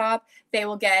workshop, they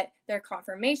will get their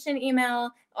confirmation email,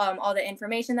 all the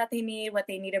information that they need, what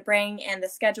they need to bring, and the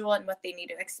schedule and what they need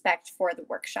to expect for the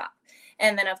workshop.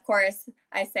 And then, of course,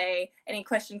 I say any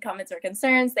question, comments, or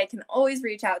concerns, they can always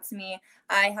reach out to me.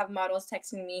 I have models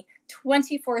texting me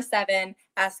 24/7,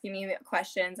 asking me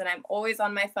questions, and I'm always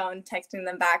on my phone texting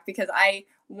them back because I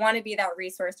want to be that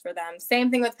resource for them. Same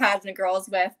thing with Pageant Girls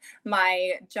with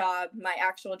my job, my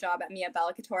actual job at Mia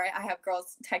Bella Couture. I have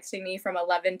girls texting me from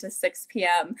 11 to 6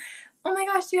 p.m. Oh my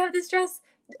gosh, do you have this dress?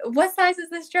 What size is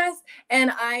this dress?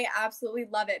 And I absolutely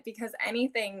love it because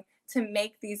anything to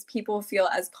make these people feel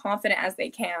as confident as they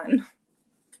can.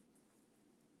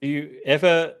 Do you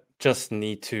ever just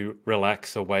need to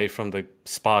relax away from the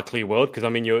sparkly world? Because I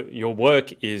mean, your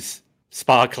work is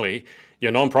sparkly,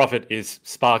 your nonprofit is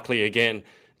sparkly again.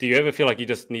 Do you ever feel like you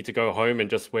just need to go home and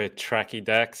just wear tracky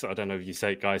dacks? I don't know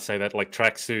if guys say that, like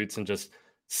track suits, and just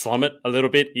slum it a little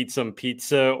bit, eat some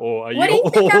pizza, or are What do you you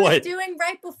think I was always... doing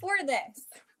right before this?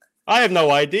 I have no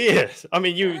idea. I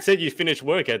mean, you said you finished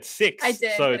work at 6. I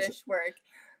did so finish work.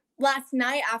 Last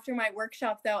night after my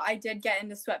workshop, though, I did get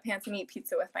into sweatpants and eat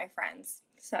pizza with my friends.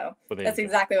 So that's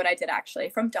exactly what I did, actually,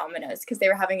 from Domino's, because they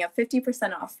were having a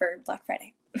 50% off for Black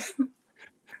Friday.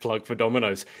 Plug for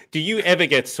Domino's. Do you ever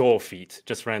get sore feet?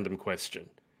 Just random question.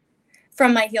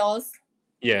 From my heels?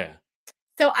 Yeah.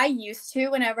 So I used to,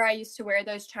 whenever I used to wear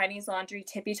those Chinese laundry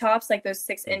tippy tops, like those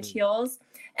 6-inch heels.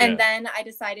 And then I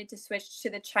decided to switch to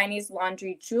the Chinese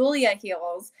laundry Julia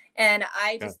heels. And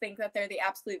I just think that they're the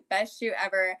absolute best shoe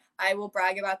ever. I will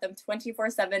brag about them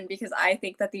 24/7 because I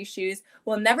think that these shoes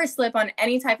will never slip on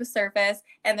any type of surface.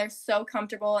 And they're so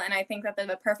comfortable. And I think that they're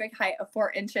the perfect height of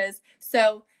 4 inches.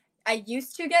 So I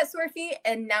used to get sore feet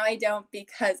and now I don't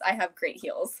because I have great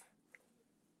heels.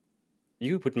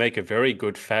 You would make a very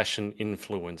good fashion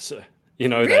influencer. You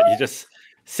know, Really? that you just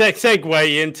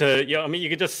segue into, I mean, you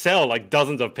could just sell like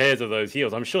dozens of pairs of those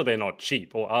heels. I'm sure they're not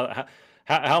cheap. Or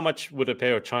how much would a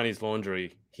pair of Chinese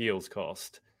laundry heels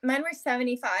cost? Mine were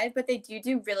 $75, but they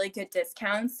do really good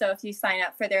discounts. So if you sign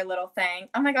up for their little thing,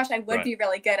 oh my gosh, I would be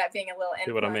really good at being a little influencer.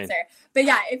 See what I mean? But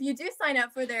yeah, if you do sign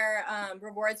up for their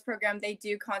rewards program, they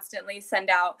do constantly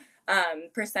send out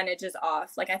percentages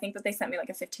off. Like I think that they sent me like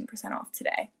a 15% off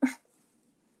today.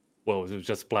 Well, it was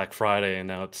just Black Friday and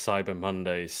now it's Cyber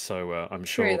Monday, so I'm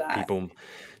sure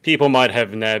people might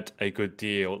have nabbed a good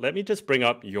deal. Let me just bring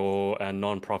up your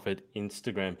nonprofit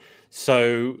Instagram.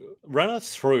 So run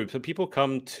us through. So people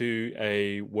come to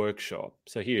a workshop.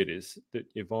 So here it is,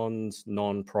 Yvon's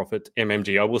nonprofit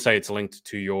MMG. I will say it's linked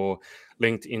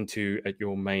into at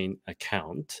your main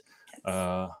account.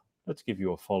 Let's give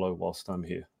you a follow whilst I'm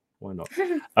here. Why not?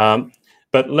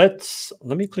 But let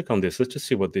me click on this. Let's just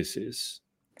see what this is.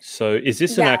 So is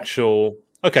this an actual...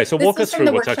 Okay, so walk us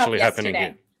through what's actually happening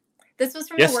here. This was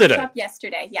from the workshop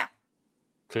yesterday, yeah.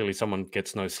 Clearly someone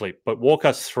gets no sleep. But walk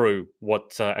us through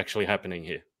what's actually happening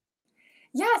here.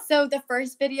 Yeah, so the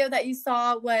first video that you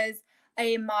saw was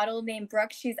a model named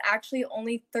Brooke. She's actually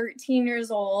only 13 years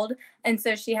old, and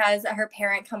so she has her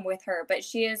parent come with her. But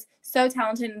she is so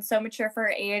talented and so mature for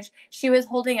her age. She was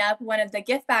holding up one of the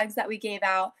gift bags that we gave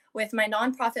out with my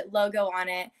nonprofit logo on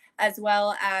it, as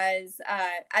well as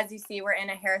you see, we're in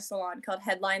a hair salon called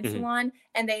Headline Salon,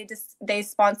 and they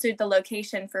sponsored the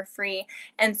location for free.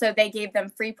 And so they gave them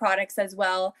free products as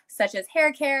well, such as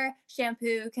hair care,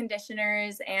 shampoo,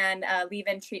 conditioners, and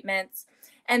leave-in treatments.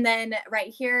 And then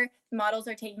right here, models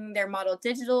are taking their model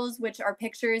digitals, which are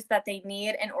pictures that they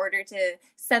need in order to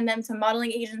send them to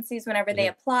modeling agencies whenever they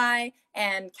apply,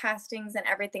 and castings and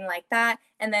everything like that.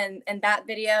 And then in that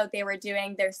video, they were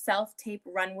doing their self-tape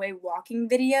runway walking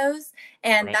videos.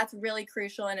 And that's really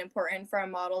crucial and important for a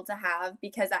model to have,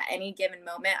 because at any given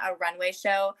moment, a runway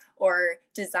show or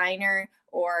designer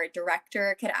or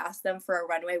director could ask them for a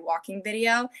runway walking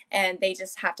video, and they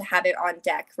just have to have it on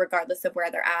deck regardless of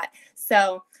where they're at.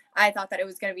 So I thought that it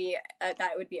was going to be that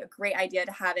it would be a great idea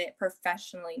to have it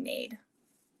professionally made.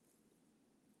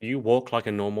 Do you walk like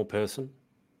a normal person,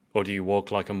 or do you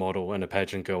walk like a model and a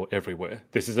pageant girl everywhere?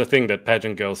 This is a thing that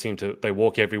pageant girls they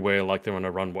walk everywhere like they're on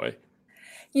a runway.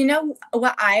 You know,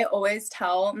 what I always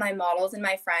tell my models and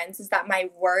my friends is that my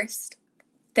worst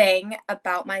thing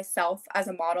about myself as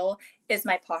a model is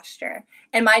my posture.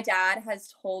 And my dad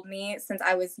has told me since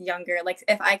I was younger, like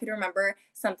if I could remember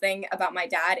something about my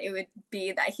dad, it would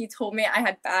be that he told me I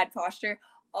had bad posture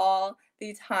all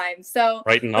the time. So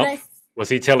straighten up? Was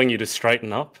he telling you to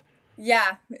straighten up?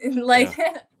 Yeah, like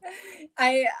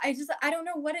I don't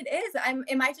know what it is.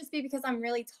 It might just be because I'm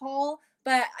really tall,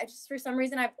 but I just, for some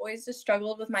reason, I've always just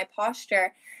struggled with my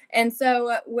posture. And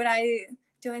so do I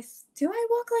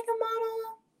walk like a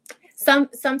model?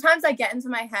 Sometimes I get into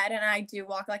my head and I do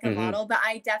walk like a model, but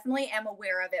I definitely am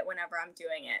aware of it whenever I'm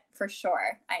doing it. For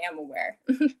sure. I am aware.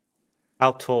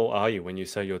 How tall are you when you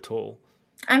say you're tall?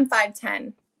 I'm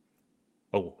 5'10".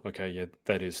 Oh, okay. Yeah,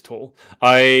 that is tall.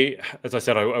 As I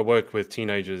said, I worked with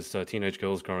teenage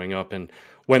girls growing up, and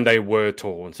when they were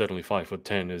tall, and certainly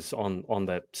 5'10" is on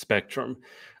that spectrum,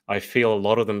 I feel a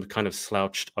lot of them kind of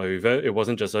slouched over. It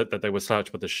wasn't just that they were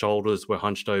slouched, but the shoulders were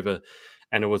hunched over.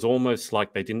 And it was almost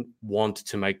like they didn't want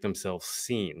to make themselves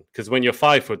seen. Because when you're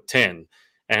 5'10",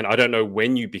 and I don't know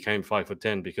when you became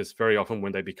 5'10", because very often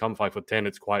when they become 5'10",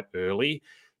 it's quite early.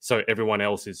 So everyone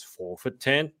else is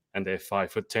 4'10", and they're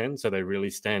 5'10", so they really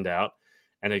stand out,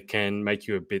 and it can make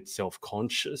you a bit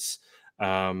self-conscious.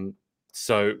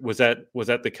 So was that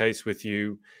the case with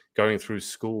you going through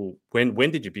school?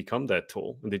 When did you become that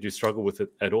tall, and did you struggle with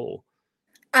it at all?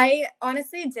 I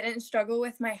honestly didn't struggle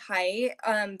with my height.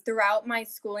 Throughout my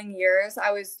schooling years,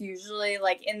 I was usually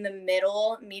like in the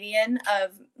median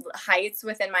of heights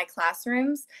within my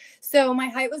classrooms. So my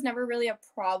height was never really a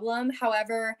problem.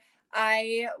 However,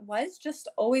 I was just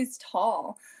always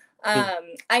tall.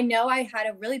 Hmm. I know I had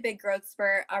a really big growth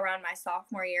spurt around my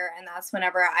sophomore year, and that's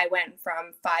whenever I went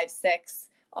from 5'6"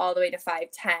 all the way to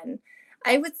 5'10".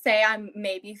 I would say I'm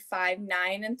maybe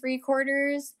 5'9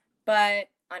 3/4, but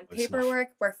on Close enough. paperwork,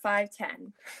 we're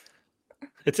 5'10".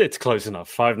 It's close enough.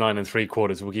 5'9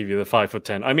 3/4" will give you the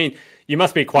 5'10". I mean, you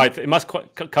must be quite. It must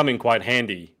come in quite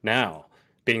handy now,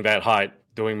 being that height,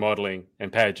 doing modeling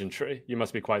and pageantry. You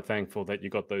must be quite thankful that you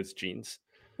got those genes.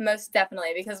 Most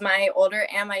definitely, because my older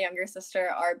and my younger sister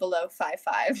are below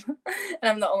 5'5", and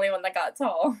I'm the only one that got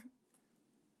tall.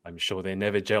 I'm sure they're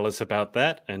never jealous about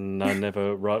that and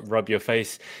never rub your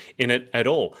face in it at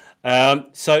all.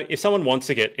 So, if someone wants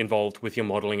to get involved with your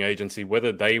modeling agency,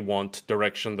 whether they want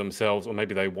direction themselves or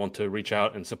maybe they want to reach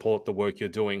out and support the work you're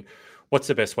doing, what's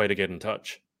the best way to get in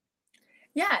touch?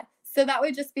 Yeah, so that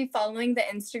would just be following the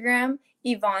Instagram,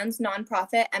 Yvon's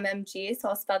nonprofit MMG. So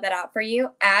I'll spell that out for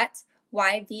you at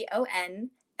YVONSNONPROFIT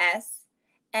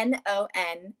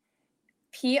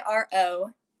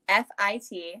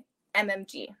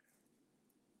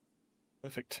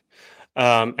Perfect.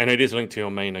 And it is linked to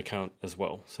your main account as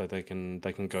well, so they can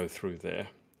go through there.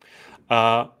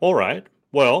 All right.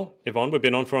 Well, Yvonne, we've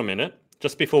been on for a minute.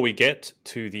 Just before we get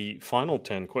to the final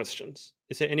 10 questions,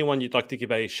 is there anyone you'd like to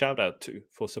give a shout out to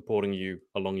for supporting you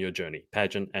along your journey,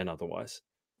 pageant and otherwise?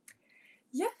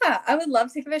 Yeah, I would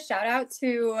love to give a shout out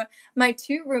to my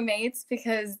two roommates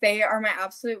because they are my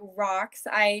absolute rocks.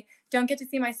 I don't get to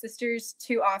see my sisters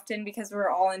too often because we're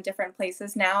all in different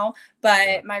places now,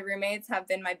 Yeah. but my roommates have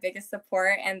been my biggest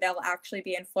support, and they'll actually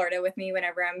be in Florida with me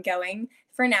whenever I'm going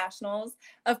for nationals.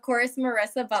 Of course,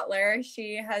 Marissa Butler,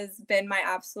 she has been my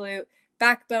absolute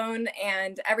backbone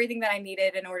and everything that I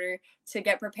needed in order to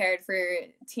get prepared for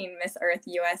Teen Miss Earth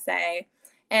USA.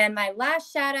 And my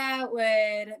last shout out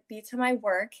would be to my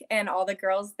work and all the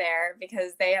girls there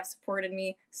because they have supported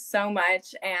me so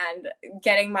much and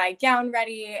getting my gown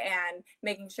ready and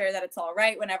making sure that it's all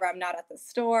right whenever I'm not at the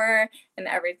store and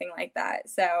everything like that.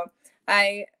 So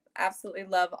I absolutely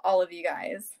love all of you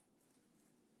guys.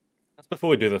 Just before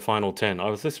we do the final 10, I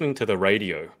was listening to the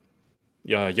radio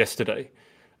yesterday,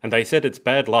 and they said it's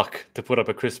bad luck to put up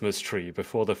a Christmas tree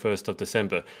before the 1st of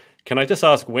December. Can I just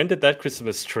ask, when did that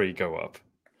Christmas tree go up?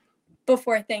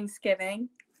 Before Thanksgiving.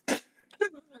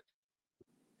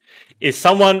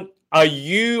 Are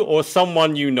you or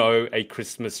someone you know a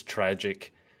Christmas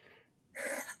tragic?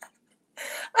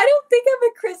 I don't think I'm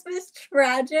a Christmas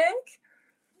tragic.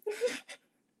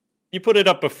 You put it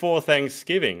up before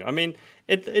Thanksgiving. I mean,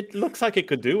 it looks like it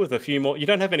could do with a few more. You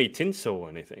don't have any tinsel or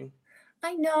anything.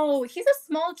 I know. He's a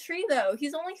small tree though.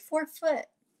 He's only 4 foot.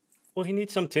 Well, he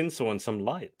needs some tinsel and some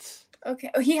lights. Okay.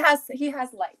 Oh, he has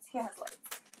lights. He has lights.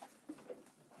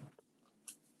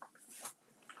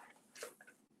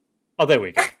 Oh, there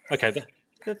we go. Okay.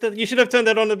 You should have turned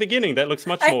that on at the beginning. That looks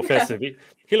much more festive.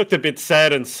 He looked a bit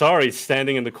sad and sorry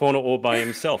standing in the corner all by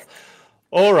himself.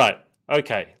 All right.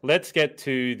 Okay. Let's get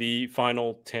to the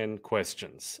final 10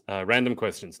 questions. Random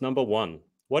questions. Number 1.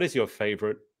 What is your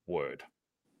favorite word?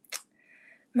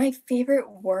 My favorite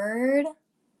word?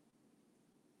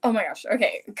 Oh my gosh.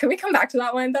 Okay. Can we come back to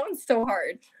that one? That one's so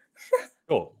hard.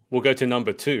 Sure. We'll go to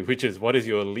number 2, which is what is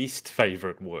your least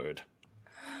favorite word?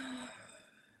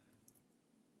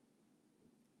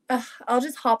 I'll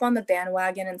just hop on the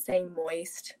bandwagon and say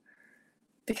moist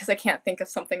because I can't think of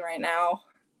something right now.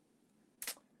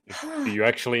 Do you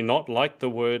actually not like the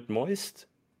word moist?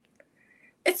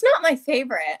 It's not my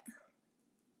favorite.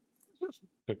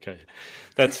 Okay,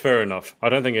 that's fair enough. I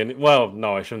don't think well,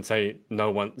 no, I shouldn't say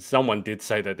no one. Someone did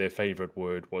say that their favorite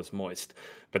word was moist,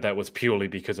 but that was purely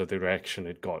because of the reaction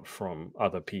it got from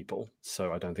other people.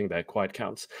 So I don't think that quite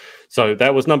counts. So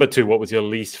that was number 2. What was your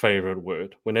least favorite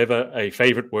word? Whenever a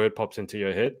favorite word pops into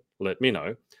your head, let me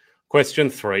know. Question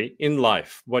 3, in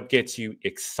life, what gets you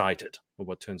excited or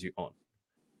what turns you on?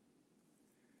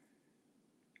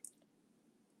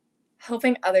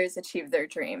 Helping others achieve their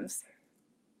dreams.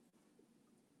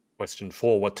 Question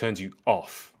 4, what turns you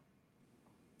off?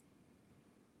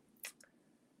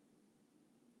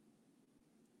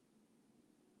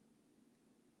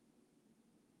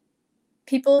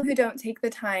 People who don't take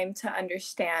the time to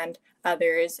understand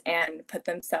others and put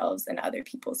themselves in other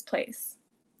people's place.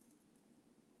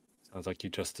 Sounds like you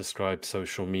just described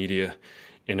social media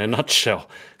in a nutshell.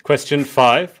 Question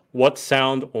 5, what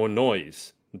sound or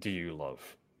noise do you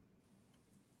love?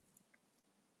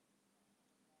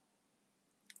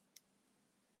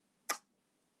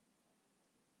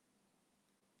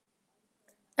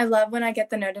 I love when I get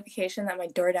the notification that my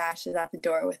DoorDash is at the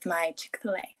door with my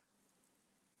Chick-fil-A.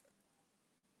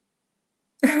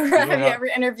 You know Have you how ever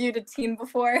interviewed a teen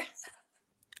before?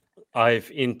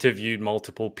 I've interviewed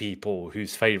multiple people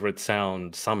whose favorite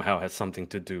sound somehow has something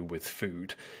to do with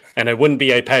food. And it wouldn't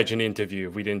be a pageant interview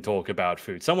if we didn't talk about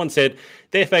food. Someone said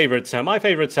their favorite sound, my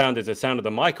favorite sound is the sound of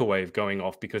the microwave going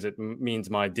off because it means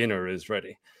my dinner is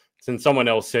ready. Since someone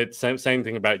else said same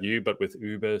thing about you, but with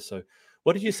Uber. So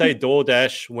what did you say,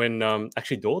 DoorDash, when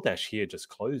actually DoorDash here just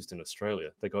closed in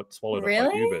Australia? They got swallowed up by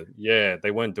Really? Uber. Yeah,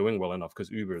 they weren't doing well enough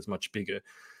because Uber is much bigger.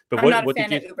 But I'm not a what did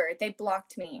fan of you Uber. They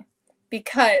blocked me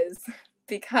because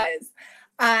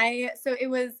so it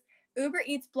was Uber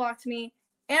Eats blocked me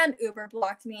and Uber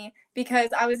blocked me because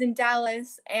I was in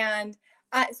Dallas and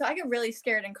so I get really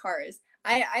scared in cars.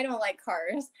 I don't like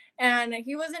cars and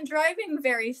he wasn't driving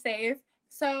very safe.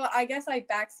 So I guess I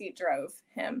backseat drove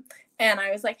him and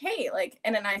I was like, hey, like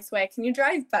in a nice way, can you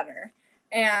drive better?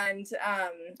 And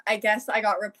I guess I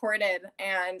got reported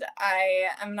and I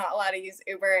am not allowed to use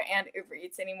Uber and Uber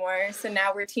Eats anymore. So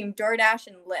now we're team DoorDash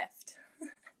and Lyft.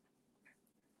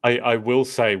 I will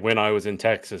say, when I was in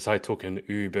Texas, I took an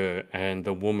Uber, and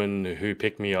the woman who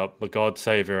picked me up, the God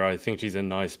save her, I think she's a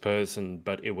nice person,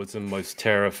 but it was the most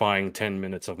terrifying 10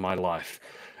 minutes of my life.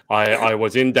 I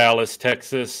was in Dallas,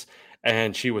 Texas,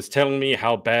 and she was telling me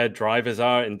how bad drivers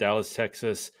are in Dallas,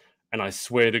 Texas. And I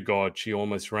swear to God, she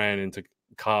almost ran into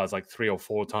cars like 3 or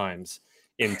 4 times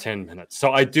in 10 minutes.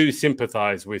 So I do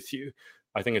sympathize with you.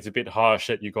 I think it's a bit harsh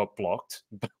that you got blocked,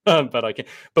 but I can.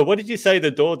 But what did you say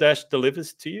the DoorDash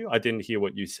delivers to you? I didn't hear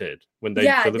what you said when they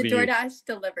Yeah, the deliver you. DoorDash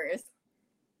delivers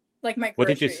like my What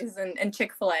did you? groceries and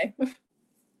Chick-fil-A.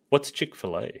 What's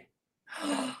Chick-fil-A?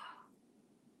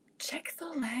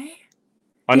 Chick-fil-A? I You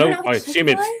don't know. know what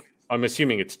Chick-fil-A? I'm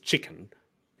assuming it's chicken,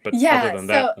 but other Yeah, than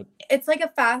that, so it's like a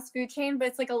fast food chain, but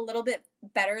it's like a little bit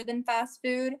better than fast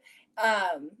food.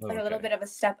 Like a little okay. bit of a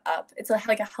step up. It's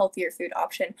like a healthier food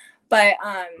option. But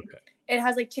Okay. it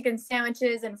has like chicken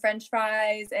sandwiches and French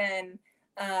fries and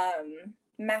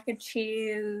mac and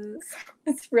cheese.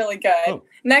 It's really good. Oh,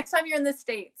 Next time you're in the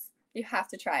States, you have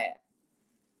to try it.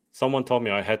 someone told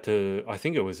me I had to. I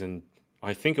think it was an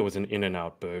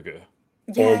In-N-Out burger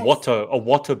or Yes. a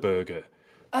Water burger.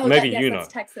 Oh, Maybe yes, you that's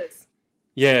know. Texas.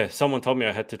 Yeah, someone told me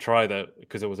I had to try that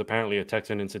because it was apparently a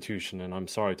Texan institution, and I'm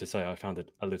sorry to say I found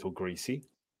it a little greasy,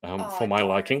 for Oh, my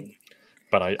liking. darn.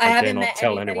 But I I dare haven't not met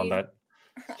tell anyone anybody. that.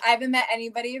 I haven't met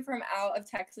anybody from out of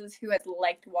Texas who has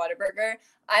liked Whataburger.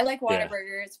 I like Yeah,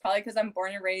 Whataburger. It's probably because I'm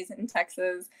born and raised in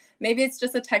Texas. Maybe it's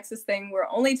just a Texas thing where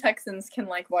only Texans can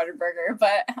like Whataburger.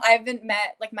 But I haven't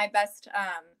met like my best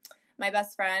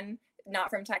friend, not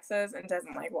from Texas, and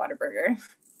doesn't like Whataburger.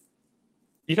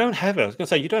 you don't have it. I was gonna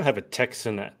say you don't have a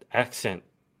Texan accent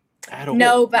at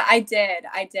No, all, but I did.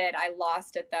 I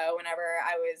lost it though. Whenever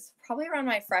I was probably around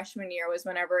my freshman year was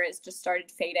whenever it just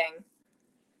started fading.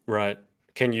 right?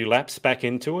 Can you lapse back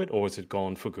into it, or is it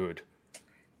gone for good?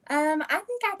 I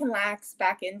think I can lax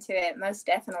back into it most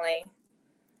definitely.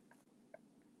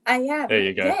 I There am.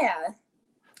 you go. Yeah.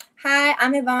 Hi,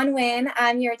 I'm Yvon Nguyen.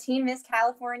 I'm your Teen Miss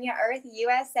California Earth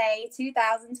USA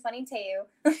 2022.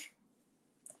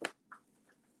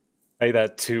 Say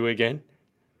that two again.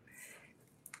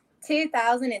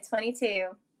 2022.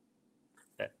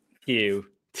 You.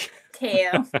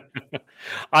 Two.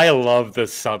 I love the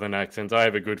Southern accents. I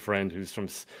have a good friend who's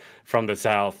from the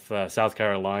South, South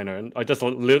Carolina, and I just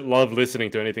love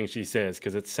listening to anything she says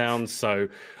because it sounds so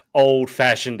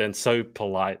old-fashioned and so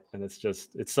polite, and it's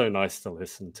so nice to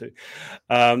listen to.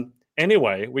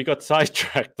 Anyway, we got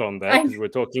sidetracked on that because we're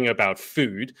talking about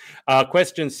food.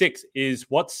 Question 6 is: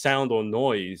 what sound or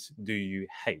noise do you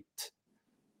hate?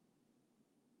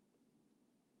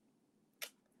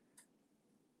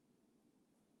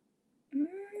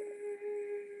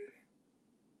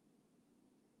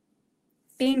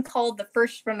 Being called the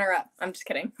first runner-up. I'm just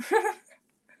kidding.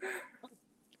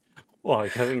 Well, I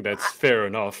think that's fair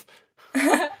enough.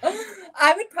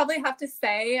 I would probably have to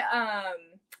say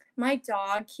my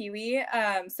dog Kiwi.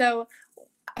 So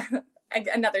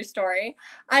another story.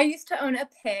 I used to own a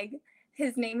pig.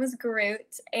 His name was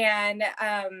Groot, and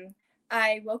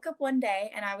I woke up one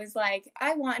day and I was like,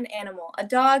 I want an animal. A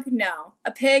dog? No.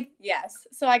 A pig? Yes.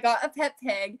 So I got a pet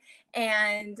pig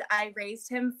and I raised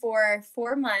him for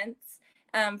 4 months.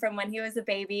 From when he was a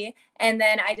baby. And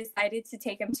then I decided to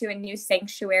take him to a new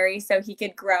sanctuary so he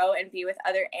could grow and be with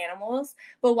other animals.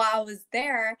 But while I was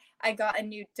there, I got a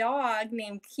new dog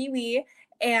named Kiwi,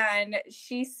 and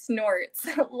she snorts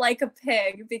like a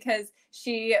pig because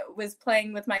she was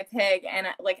playing with my pig and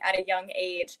like at a young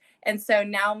age. And so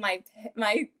now my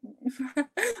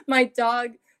my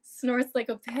dog snorts like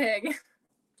a pig.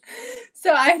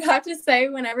 So I'd have to say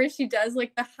whenever she does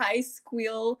like the high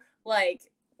squeal, like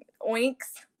oinks,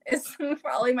 is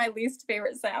probably my least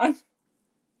favorite sound.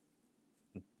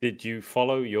 Did you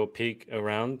follow your pig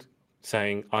around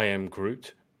saying, I am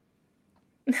Groot?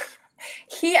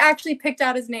 He actually picked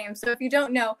out his name. So if you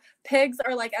don't know, pigs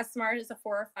are like as smart as a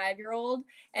 4 or 5-year-old.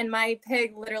 And my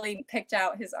pig literally picked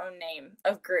out his own name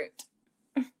of Groot.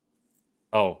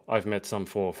 Oh, I've met some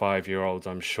 4 or 5-year-olds.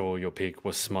 I'm sure your pig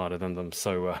was smarter than them.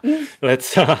 So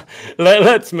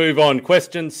let's move on.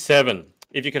 Question 7.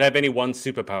 If you could have any one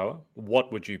superpower,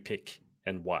 what would you pick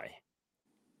and why?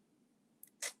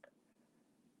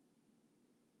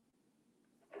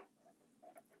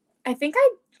 I think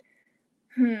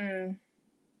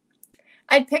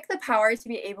I'd pick the power to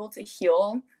be able to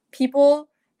heal people.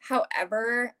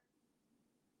 However,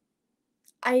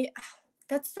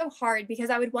 that's so hard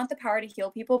because I would want the power to heal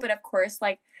people, but of course,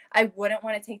 like I wouldn't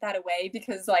want to take that away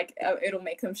because like it'll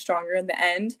make them stronger in the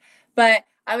end. But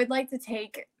I would like to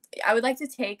take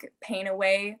pain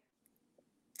away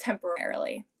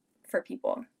temporarily for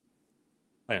people.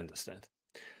 I understand.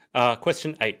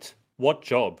 Question 8. What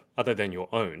job, other than your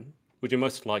own, would you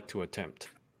most like to attempt?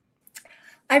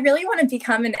 I really want to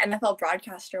become an NFL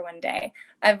broadcaster one day.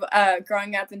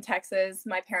 Growing up in Texas,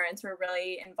 my parents were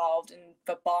really involved in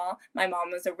football. My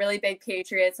mom was a really big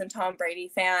Patriots and Tom Brady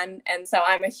fan, and so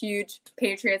I'm a huge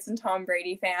Patriots and Tom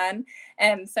Brady fan,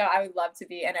 and so I would love to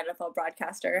be an NFL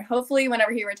broadcaster. Hopefully,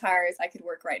 whenever he retires, I could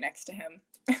work right next to him.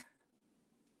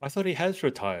 I thought he has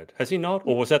retired. Has he not?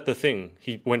 Or was that the thing?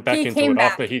 He went back into came it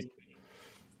back. after he...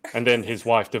 And then his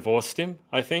wife divorced him,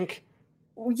 I think?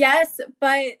 Yes,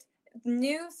 but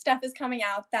new stuff is coming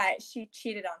out that she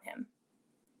cheated on him.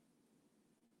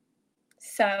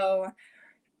 So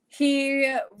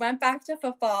he went back to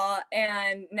football,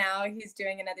 and now he's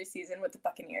doing another season with the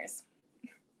Buccaneers.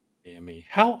 Dear me.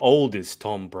 How old is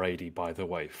Tom Brady, by the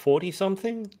way?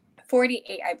 40-something?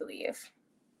 48, I believe.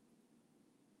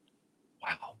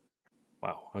 Wow.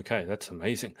 Okay, that's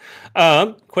amazing.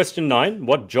 Question 9.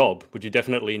 What job would you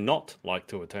definitely not like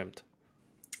to attempt?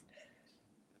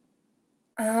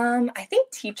 I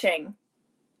think teaching.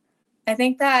 I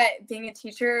think that being a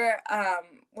teacher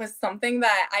was something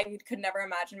that I could never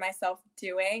imagine myself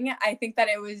doing. I think that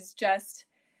it was just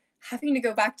having to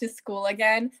go back to school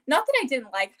again. Not that I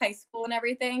didn't like high school and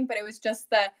everything, but it was just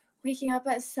the waking up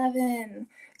at 7,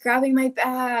 grabbing my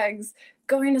bags,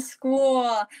 going to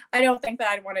school. I don't think that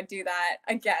I'd want to do that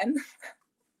again.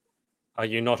 Are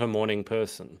you not a morning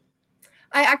person?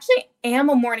 I actually am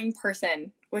a morning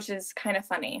person, which is kind of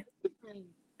funny.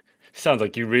 Sounds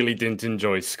like you really didn't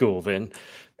enjoy school then.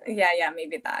 Yeah,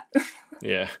 maybe that.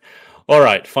 Yeah. All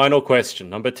right, final question,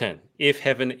 number 10. If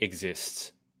heaven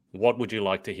exists, what would you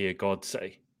like to hear God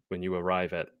say when you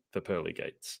arrive at the pearly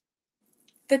gates?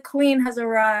 The Queen has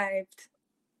arrived.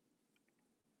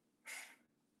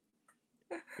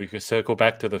 We could circle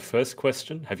back to the first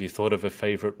question. Have you thought of a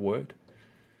favorite word?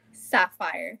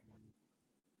 Sapphire.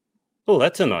 Oh,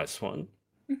 that's a nice one.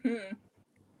 Mm-hmm.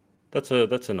 That's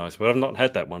a nice word. I've not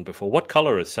had that one before. What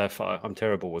color is sapphire? I'm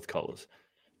terrible with colors.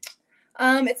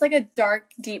 It's like a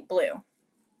dark, deep blue.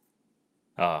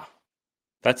 Ah,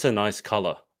 that's a nice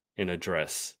color in a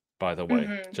dress, by the way.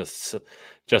 Mm-hmm.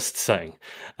 Just saying.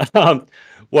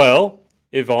 Well,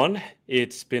 Yvonne,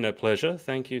 it's been a pleasure.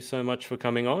 Thank you so much for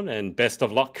coming on, and best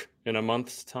of luck in a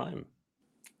month's time.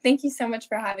 Thank you so much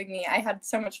for having me. I had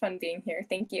so much fun being here.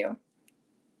 Thank you.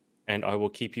 And I will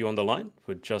keep you on the line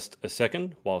for just a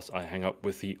second whilst I hang up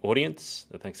with the audience.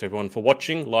 Thanks everyone for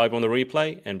watching live on the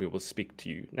replay, and we will speak to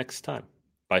you next time.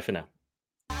 Bye for now.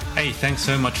 Hey, thanks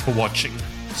so much for watching.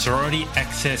 Sorority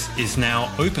Access is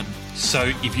now open.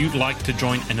 So if you'd like to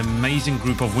join an amazing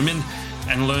group of women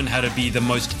and learn how to be the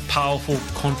most powerful,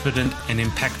 confident, and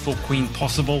impactful queen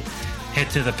possible, head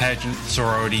to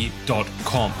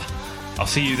thepageantsorority.com. I'll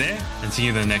see you there and see you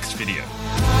in the next video.